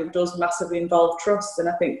sharing does massively involve trust. And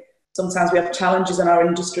I think sometimes we have challenges in our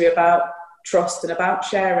industry about trust and about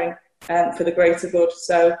sharing for the greater good.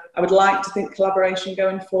 So I would like to think collaboration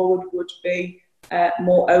going forward would be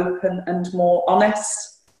more open and more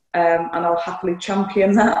honest, and I'll happily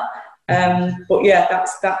champion that. But yeah,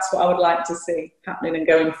 that's what I would like to see happening and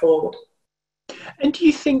going forward. And do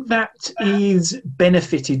you think that is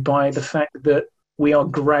benefited by the fact that we are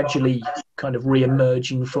gradually kind of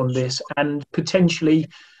re-emerging from this, and potentially,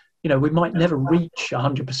 we might never reach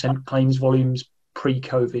 100% claims volumes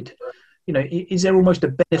pre-COVID? Is there almost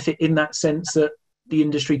a benefit in that sense that the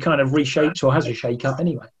industry kind of reshapes or has a shake-up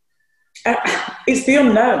anyway? It's the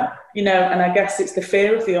unknown, and I guess it's the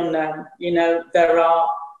fear of the unknown. There are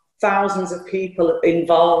thousands of people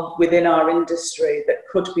involved within our industry that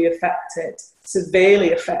could be affected,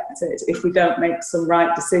 severely affected, if we don't make some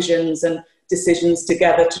right decisions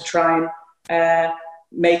together to try and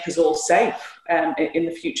make us all safe in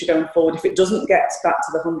the future going forward. If it doesn't get back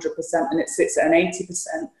to the 100% and it sits at an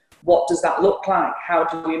 80%, what does that look like? How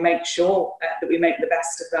do we make sure that we make the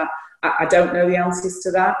best of that? I don't know the answers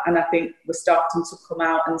to that, and I think we're starting to come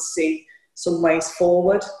out and see some ways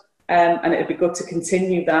forward. And it'd be good to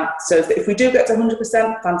continue that. So if we do get to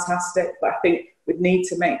 100%, fantastic. But I think we'd need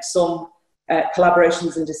to make some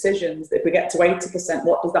collaborations and decisions. If we get to 80%,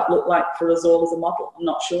 what does that look like for us all as a model? I'm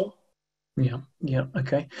not sure. Yeah,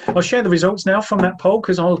 okay. I'll share the results now from that poll,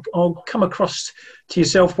 because I'll come across to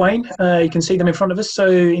yourself, Wayne. You can see them in front of us. So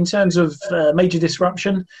in terms of major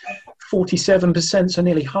disruption, 47%, so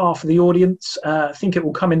nearly half of the audience. I think it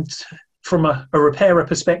will come in from a repairer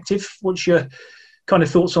perspective. What's your kind of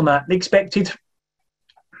thoughts on that? Expected?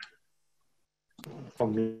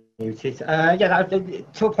 Muted.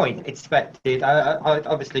 To a point, expected.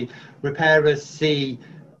 Obviously,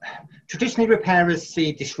 traditionally repairers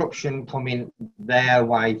see disruption coming their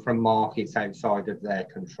way from markets outside of their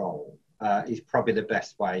control. Is probably the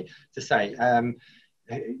best way to say.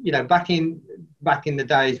 Back in the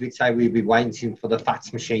days, we'd say we'd be waiting for the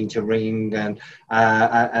fax machine to ring, and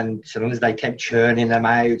so long as they kept churning them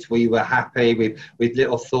out, we were happy with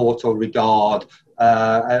little thought or regard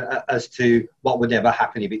as to what would ever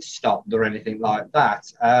happen if it stopped or anything like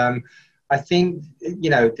that. I think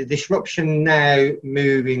the disruption now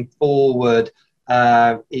moving forward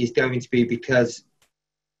is going to be because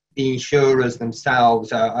the insurers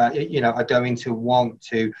themselves are going to want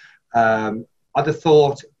to. I'd have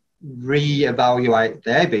thought re-evaluate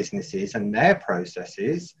their businesses and their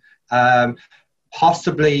processes.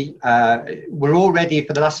 Possibly, we're already,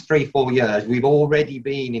 for the last 3-4 years, we've already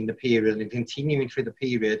been in the period and continuing through the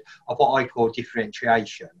period of what I call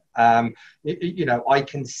differentiation. I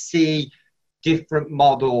can see different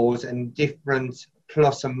models and different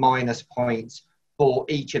plus and minus points for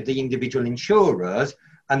each of the individual insurers,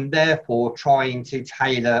 and therefore trying to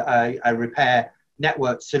tailor a repair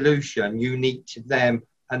network solution unique to them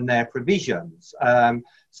and their provisions. Some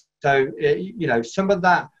of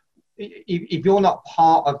that, if you're not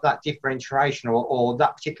part of that differentiation, or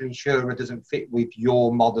that particular insurer doesn't fit with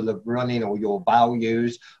your model of running or your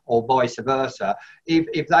values, or vice versa,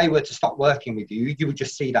 if they were to stop working with you, you would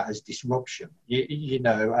just see that as disruption.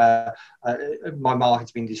 My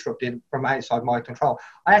market's been disrupted from outside my control.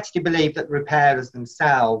 I actually believe that repairers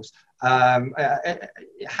themselves have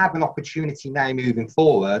an opportunity now moving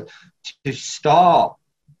forward to start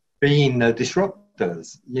being the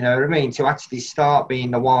disruptors, to actually start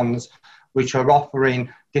being the ones which are offering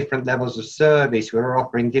different levels of service, we're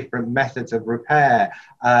offering different methods of repair,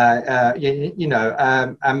 and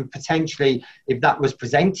potentially, if that was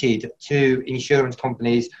presented to insurance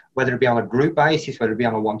companies, whether it be on a group basis, whether it be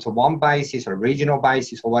on a one-to-one basis or a regional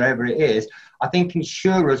basis or whatever it is, I think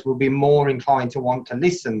insurers will be more inclined to want to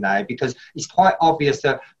listen now, because it's quite obvious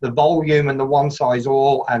that the volume and the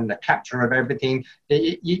one-size-all and the capture of everything,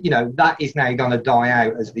 that is now going to die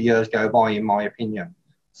out as the years go by, in my opinion.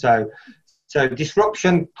 So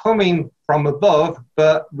disruption coming from above,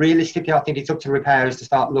 but realistically, I think it's up to repairers to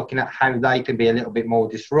start looking at how they can be a little bit more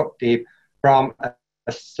disruptive from a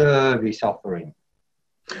service offering.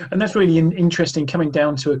 And that's really interesting, coming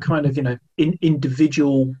down to a kind of,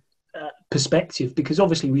 individual perspective, because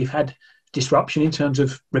obviously we've had disruption in terms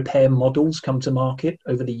of repair models come to market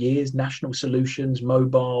over the years, national solutions,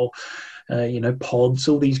 mobile, pods,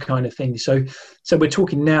 all these kind of things. So we're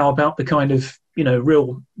talking now about the kind of,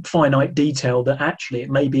 real finite detail that actually it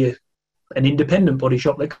may be an independent body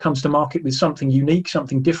shop that comes to market with something unique,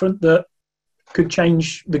 something different that could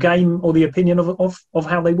change the game or the opinion of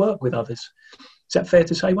how they work with others. Is that fair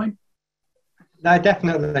to say, Wayne? No,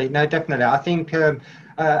 definitely. I think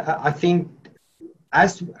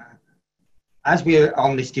as we are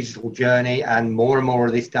on this digital journey, and more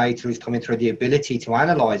of this data is coming through, the ability to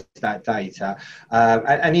analyse that data,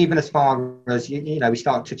 and even as far as we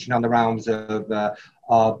start touching on the realms of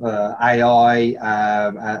AI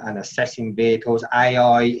and assessing vehicles,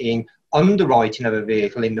 AI in underwriting of a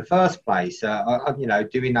vehicle in the first place,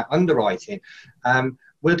 doing that underwriting.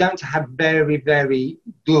 We're going to have very, very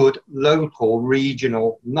good local,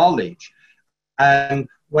 regional knowledge. And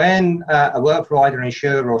when a work provider,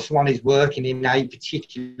 insurer, or someone is working in a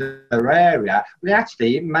particular area,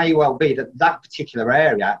 it may well be that particular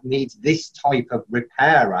area needs this type of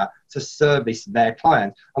repairer to service their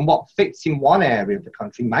client. And what fits in one area of the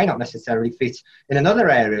country may not necessarily fit in another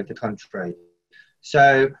area of the country.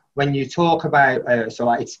 So when you talk about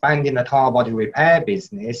expanding the car body repair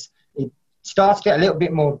business, it starts to get a little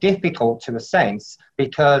bit more difficult to a sense,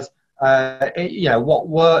 because what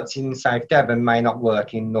works in South Devon may not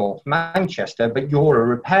work in North Manchester, but you're a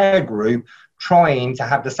repair group trying to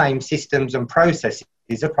have the same systems and processes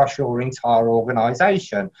across your entire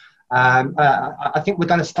organisation. I think we're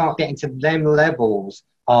going to start getting to them levels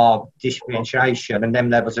of differentiation and them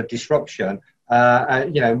levels of disruption,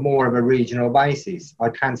 more of a regional basis. I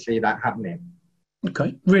can see that happening.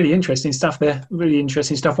 Okay, really interesting stuff there. Really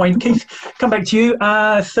interesting stuff. Wayne, Keith, come back to you.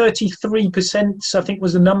 33%, I think,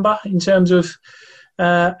 was the number in terms of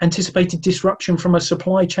anticipated disruption from a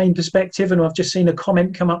supply chain perspective. And I've just seen a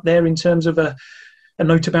comment come up there in terms of a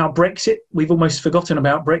note about Brexit. We've almost forgotten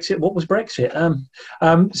about Brexit. What was Brexit?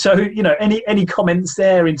 Any comments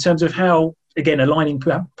there in terms of how, again, aligning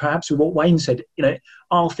perhaps with what Wayne said,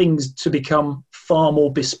 are things to become far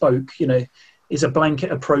more bespoke? Is a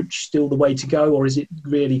blanket approach still the way to go, or is it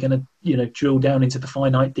really going to, drill down into the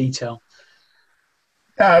finite detail?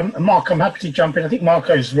 Mark, I'm happy to jump in. I think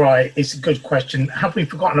Marco's right. It's a good question. Have we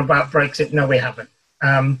forgotten about Brexit? No, we haven't.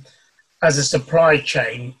 As a supply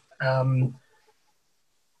chain,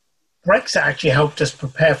 Brexit actually helped us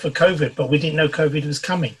prepare for COVID, but we didn't know COVID was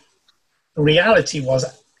coming. The reality was,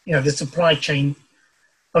 the supply chain,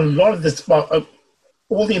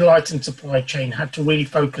 all the enlightened supply chain had to really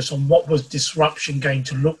focus on what was disruption going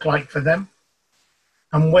to look like for them.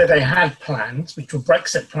 And where they had plans, which were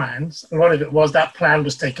Brexit plans, a lot of it was that plan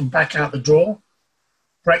was taken back out the drawer.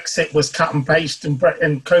 Brexit was cut and paste, and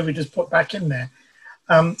COVID was put back in there.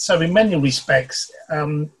 So in many respects,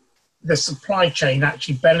 the supply chain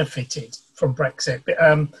actually benefited from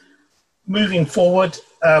Brexit. Moving forward,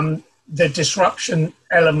 the disruption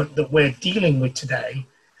element that we're dealing with today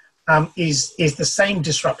is the same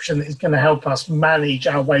disruption that is going to help us manage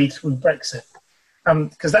our way through Brexit,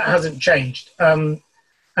 because that hasn't changed.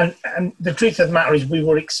 And the truth of the matter is we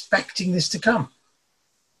were expecting this to come.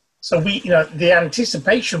 So the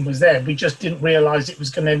anticipation was there. We just didn't realise it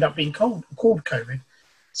was going to end up being called COVID.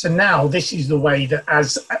 So now this is the way that,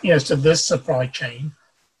 so the supply chain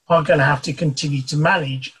are going to have to continue to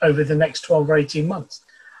manage over the next 12 or 18 months.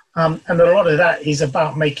 And a lot of that is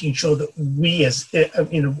about making sure that we as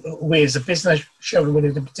a business,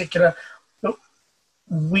 Sherwin-Williams in particular, that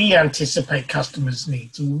we anticipate customers'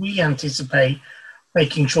 needs. We anticipate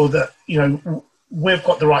making sure that, we've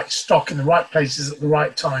got the right stock in the right places at the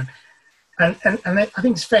right time. And I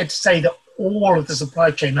think it's fair to say that all of the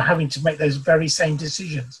supply chain are having to make those very same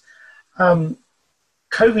decisions.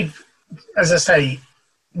 COVID, as I say,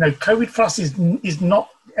 COVID for us is not,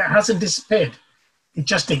 it hasn't disappeared. It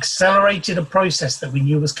just accelerated a process that we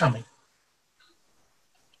knew was coming.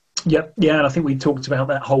 Yep. Yeah, and I think we talked about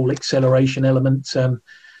that whole acceleration element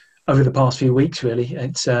over the past few weeks, really.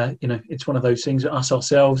 It's, it's one of those things that us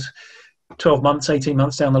ourselves, 12 months, 18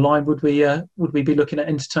 months down the line, would we be looking at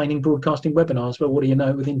entertaining broadcasting webinars? Well, what do you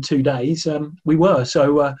know, within 2 days, we were.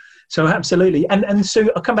 So absolutely. And Sue,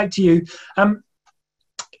 I'll come back to you.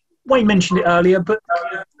 Wayne mentioned it earlier, but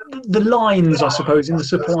the lines, I suppose, in the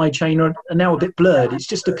supply chain are now a bit blurred. It's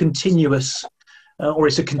just a continuous, or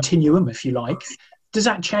it's a continuum, if you like. Does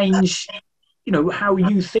that change, how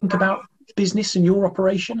you think about business and your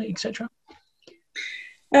operation, etc.?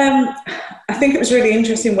 I think it was really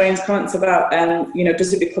interesting, Wayne's comments about,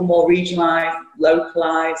 does it become more regionalised,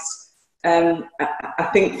 localised? I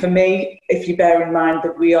think for me, if you bear in mind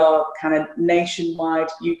that we are kind of nationwide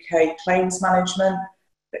UK claims management,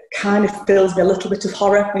 it kind of fills me a little bit of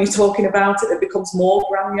horror when you're talking about it. It becomes more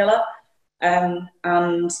granular.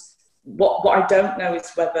 And what I don't know is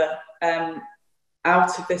whether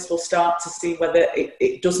out of this we'll start to see whether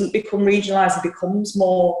it doesn't become regionalised and becomes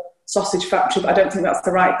more sausage factory, but I don't think that's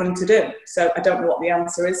the right thing to do. So I don't know what the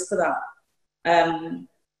answer is for that.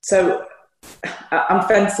 So I'm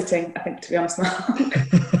fence sitting, I think, to be honest.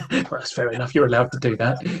 Well, that's fair enough. You're allowed to do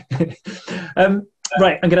that.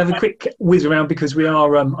 Right, I'm going to have a quick whiz around because we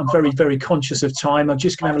are. I'm very, very conscious of time. I'm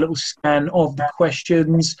just going to have a little scan of the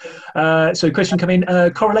questions. So, question come in: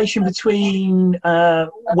 correlation between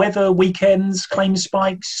weather, weekends, claim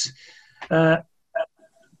spikes, bad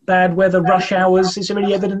weather, rush hours. Is there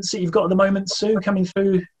any evidence that you've got at the moment, Sue, coming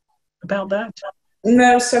through about that?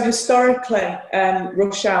 No. So historically,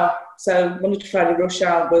 rush hour. So Monday to Friday rush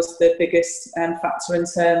hour was the biggest factor in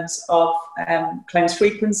terms of claims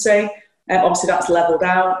frequency. Obviously, that's levelled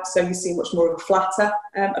out, so you see much more of a flatter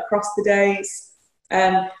across the days.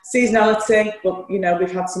 Seasonality, well,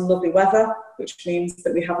 we've had some lovely weather, which means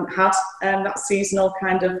that we haven't had that seasonal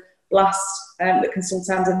kind of blast that can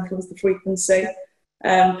sometimes influence the frequency.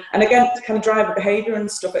 And again, to kind of driver behaviour and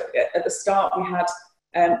stuff, at the start we had,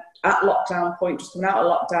 at lockdown point, just coming out of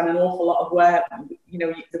lockdown, an awful lot of where,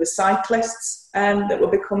 there were cyclists that were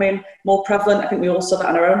becoming more prevalent. I think we all saw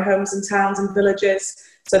that in our own homes and towns and villages.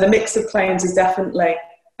 So the mix of claims is definitely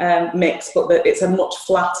mixed, but it's a much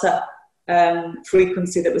flatter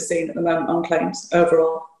frequency that we're seeing at the moment on claims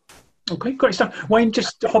overall. Okay, great stuff. Wayne,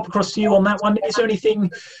 just to hop across to you on that one. Is there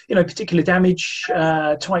anything, particular damage,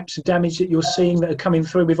 types of damage that you're seeing that are coming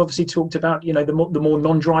through? We've obviously talked about, the more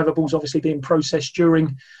non-drivables obviously being processed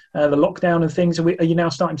during the lockdown and things. Are you now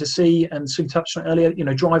starting to see, and Sue touched on it earlier,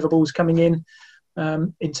 drivables coming in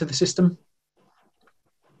into the system?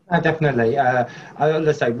 Definitely.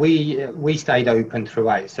 Let's say we stayed open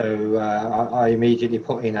throughout, so I immediately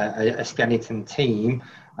put in a skeleton team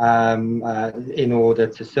in order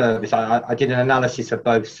to service. I did an analysis of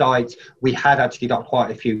both sites. We had actually got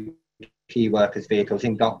quite a few key workers vehicles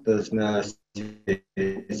in, doctors, nurses,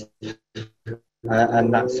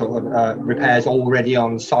 and that sort of repairs already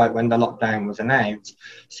on site when the lockdown was announced.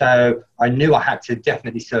 So I knew I had to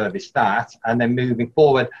definitely service that, and then moving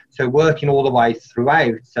forward, so working all the way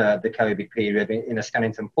throughout the COVID period in a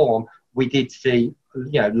skeleton form, we did see,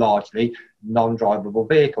 largely non-drivable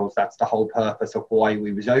vehicles. That's the whole purpose of why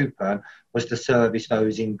we was open, was to service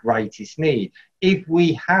those in greatest need. If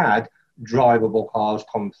we had drivable cars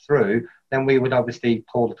come through, then we would obviously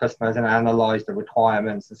call the customers and analyse the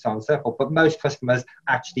requirements and so on and so forth. But most customers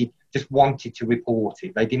actually just wanted to report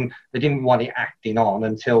it. They didn't want it acting on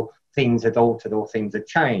until things had altered or things had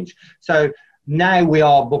changed. So now we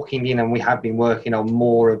are booking in, and we have been working on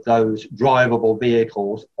more of those drivable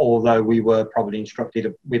vehicles, although we were probably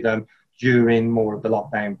instructed with them during more of the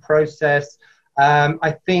lockdown process.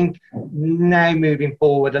 I think now moving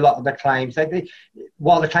forward, a lot of the claims,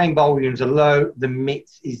 while the claim volumes are low, the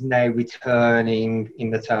mix is now returning in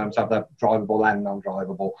the terms of the drivable and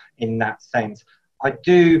non-drivable in that sense. I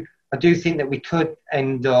do think that we could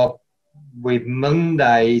end up with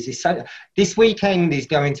Mondays. This weekend is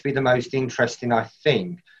going to be the most interesting, I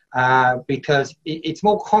think, because it's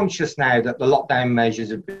more conscious now that the lockdown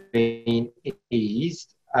measures have been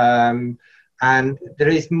eased, and there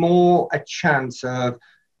is more a chance of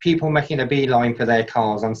people making a beeline for their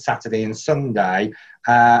cars on Saturday and Sunday,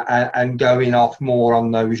 and going off more on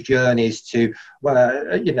those journeys to,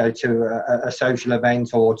 to a social event,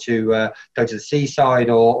 or to go to the seaside,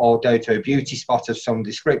 or go to a beauty spot of some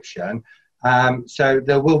description. So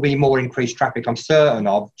there will be more increased traffic, I'm certain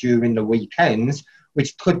of, during the weekends,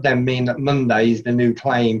 which could then mean that Monday is the new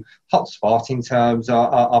claim hotspot in terms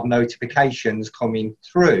of notifications coming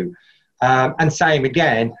through. And same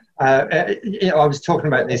again, I was talking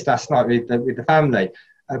about this last night with the family.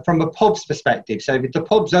 From a pub's perspective, so if the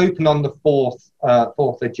pub's open on the 4th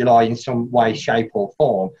of July in some way, shape or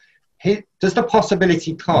form, does the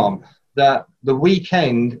possibility come that the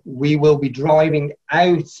weekend we will be driving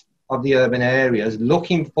out of the urban areas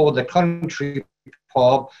looking for the country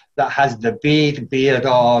pub that has the big beer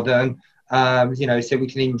garden, so we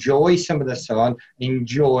can enjoy some of the sun,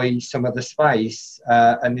 enjoy some of the space,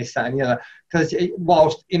 and this, that, and the other. Because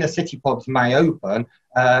whilst inner city pubs may open,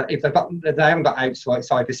 if they haven't got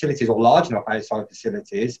outside facilities, or large enough outside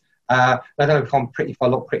facilities, they're going to become pretty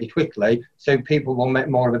full up pretty quickly. So people will make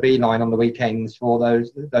more of a beeline on the weekends for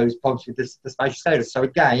those pubs with the spacious areas. So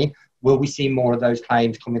again, will we see more of those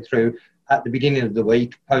claims coming through at the beginning of the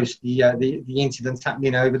week, post the incidents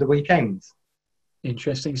happening over the weekends?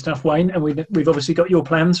 Interesting stuff, Wayne. And we've obviously got your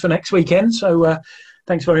plans for next weekend. So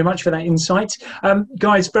thanks very much for that insight.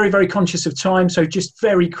 Guys, very, very conscious of time. So just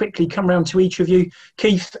very quickly come round to each of you.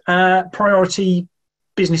 Keith, priority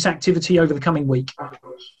business activity over the coming week? I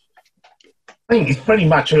think it's pretty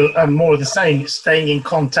much more of the same, staying in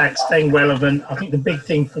contact, staying relevant. I think the big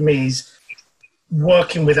thing for me is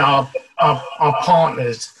working with our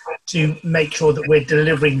partners to make sure that we're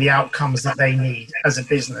delivering the outcomes that they need as a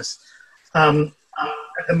business.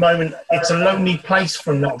 At the moment, it's a lonely place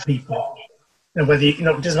for a lot of people. Whether it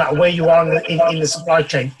doesn't matter where you are in the supply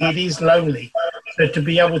chain, it is lonely. So to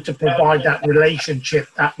be able to provide that relationship,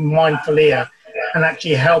 that mindful ear, and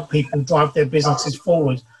actually help people drive their businesses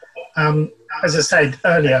forward. As I said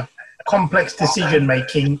earlier, complex decision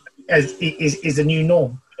making is a new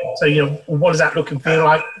norm. So what does that look and feel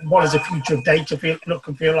like? What does the future of data look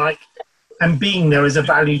and feel like? And being there as a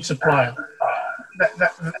valued supplier.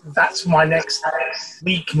 That's my next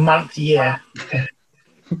week, month, year.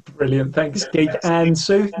 Brilliant. Thanks, Keith. And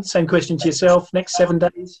Sue, same question to yourself. Next 7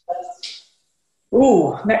 days?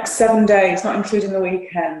 Next 7 days, not including the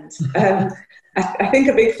weekend. I think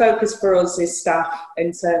a big focus for us is staff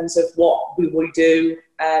in terms of what we will do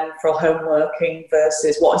for home working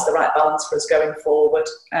versus what is the right balance for us going forward,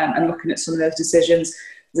 and looking at some of those decisions.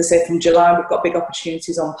 As I say, from July, we've got big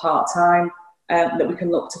opportunities on part-time that we can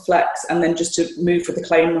look to flex, and then just to move with the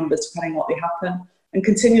claim numbers depending on what they happen, and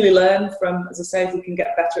continually learn from, as I say, if we can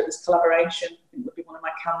get better at this collaboration. I think would be one of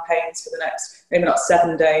my campaigns for the next, maybe not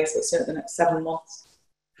 7 days, but certainly the next 7 months.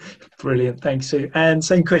 Brilliant, thanks, Sue. And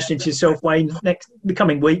same question to yourself, Wayne. The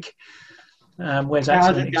coming week, where's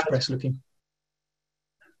Accident Express looking?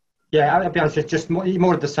 Yeah, I'll be honest, it's just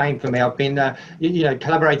more of the same for me. I've been,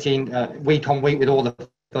 collaborating week on week with all the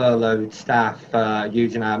furloughed staff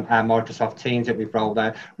using our Microsoft Teams that we've rolled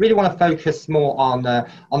out. Really want to focus more on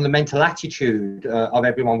the mental attitude of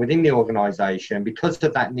everyone within the organisation because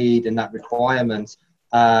of that need and that requirement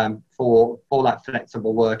for that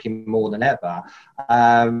flexible working more than ever.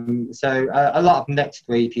 So a lot of next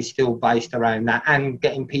week is still based around that and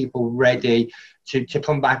getting people ready to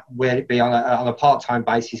come back, whether it be on a part-time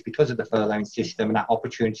basis because of the furlough system and that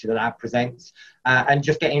opportunity that presents, and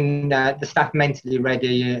just getting the staff mentally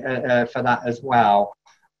ready for that as well.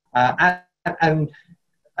 And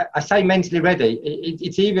I say mentally ready,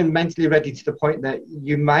 it's even mentally ready to the point that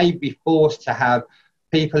you may be forced to have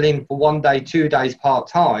people in for 1 day, 2 days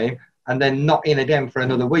part-time, and then not in again for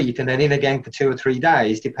another week, and then in again for 2 or 3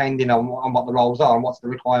 days, depending on what the roles are and what the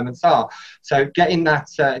requirements are. So getting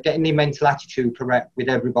the mental attitude correct with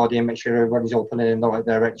everybody and make sure everybody's all pulling in the right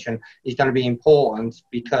direction is going to be important,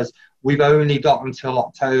 because we've only got until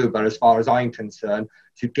October, as far as I'm concerned,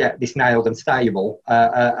 to get this nailed and stable,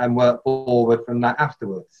 and work forward from that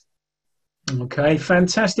afterwards. Okay,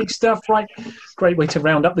 fantastic stuff. Right, great way to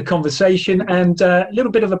round up the conversation, and a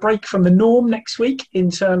little bit of a break from the norm next week in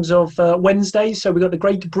terms of Wednesdays. So we've got the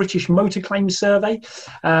Great British Motor Claims Survey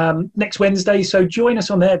next Wednesday. So join us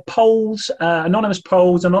on there. Polls,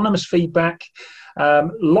 anonymous feedback,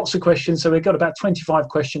 lots of questions. So we've got about 25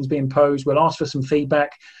 questions being posed. We'll ask for some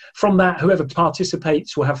feedback. From that, whoever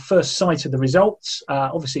participates will have first sight of the results,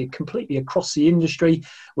 obviously completely across the industry.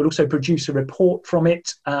 We'll also produce a report from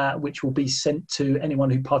it, which will be sent to anyone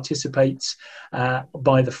who participates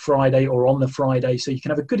by the Friday or on the Friday. So you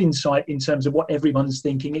can have a good insight in terms of what everyone's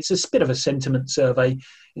thinking. It's a bit of a sentiment survey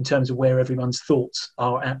in terms of where everyone's thoughts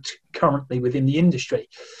are at currently within the industry.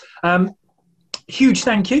 Huge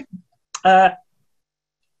thank you.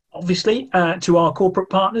 Obviously, to our corporate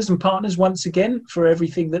partners and partners once again for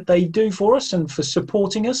everything that they do for us and for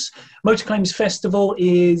supporting us. Motor Claims Festival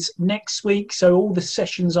is next week, so all the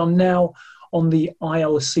sessions are now on the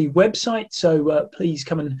ILC website, so please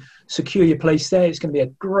come and secure your place there. It's going to be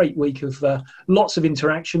a great week of lots of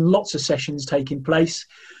interaction, lots of sessions taking place.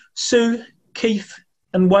 Sue, Keith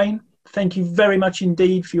and Wayne, thank you very much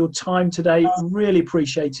indeed for your time today. Really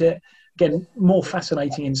appreciate it. Again, more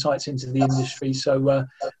fascinating insights into the industry, so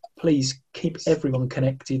please keep everyone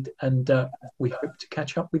connected, and we hope to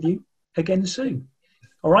catch up with you again soon.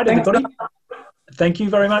 All right, everybody. Thank you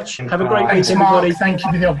very much. Have a great week, everybody. Mark. Thank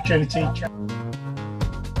you for the opportunity.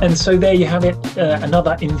 And so there you have it,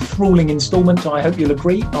 another enthralling instalment, I hope you'll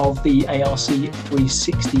agree, of the ARC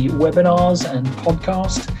 360 webinars and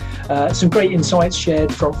podcast. Some great insights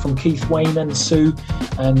shared from Keith, Wayne and Sue,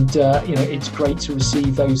 and it's great to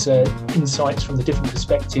receive those insights from the different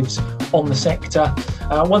perspectives on the sector.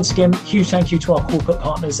 Once again, huge thank you to our corporate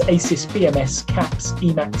partners, ASIS, BMS, CAPS,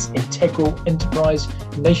 EMAX, Integral, Enterprise,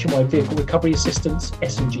 Nationwide Vehicle Recovery Assistance,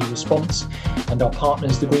 S&G Response, and our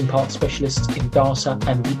partners, the Green Park Specialists in DARSA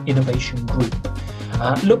and the Innovation Group.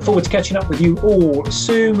 Look forward to catching up with you all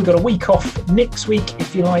soon. We've got a week off next week,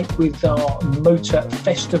 if you like, with our Motor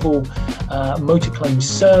Festival Motor Claims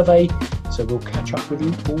Survey. So we'll catch up with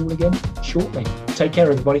you all again shortly. Take care,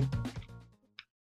 everybody.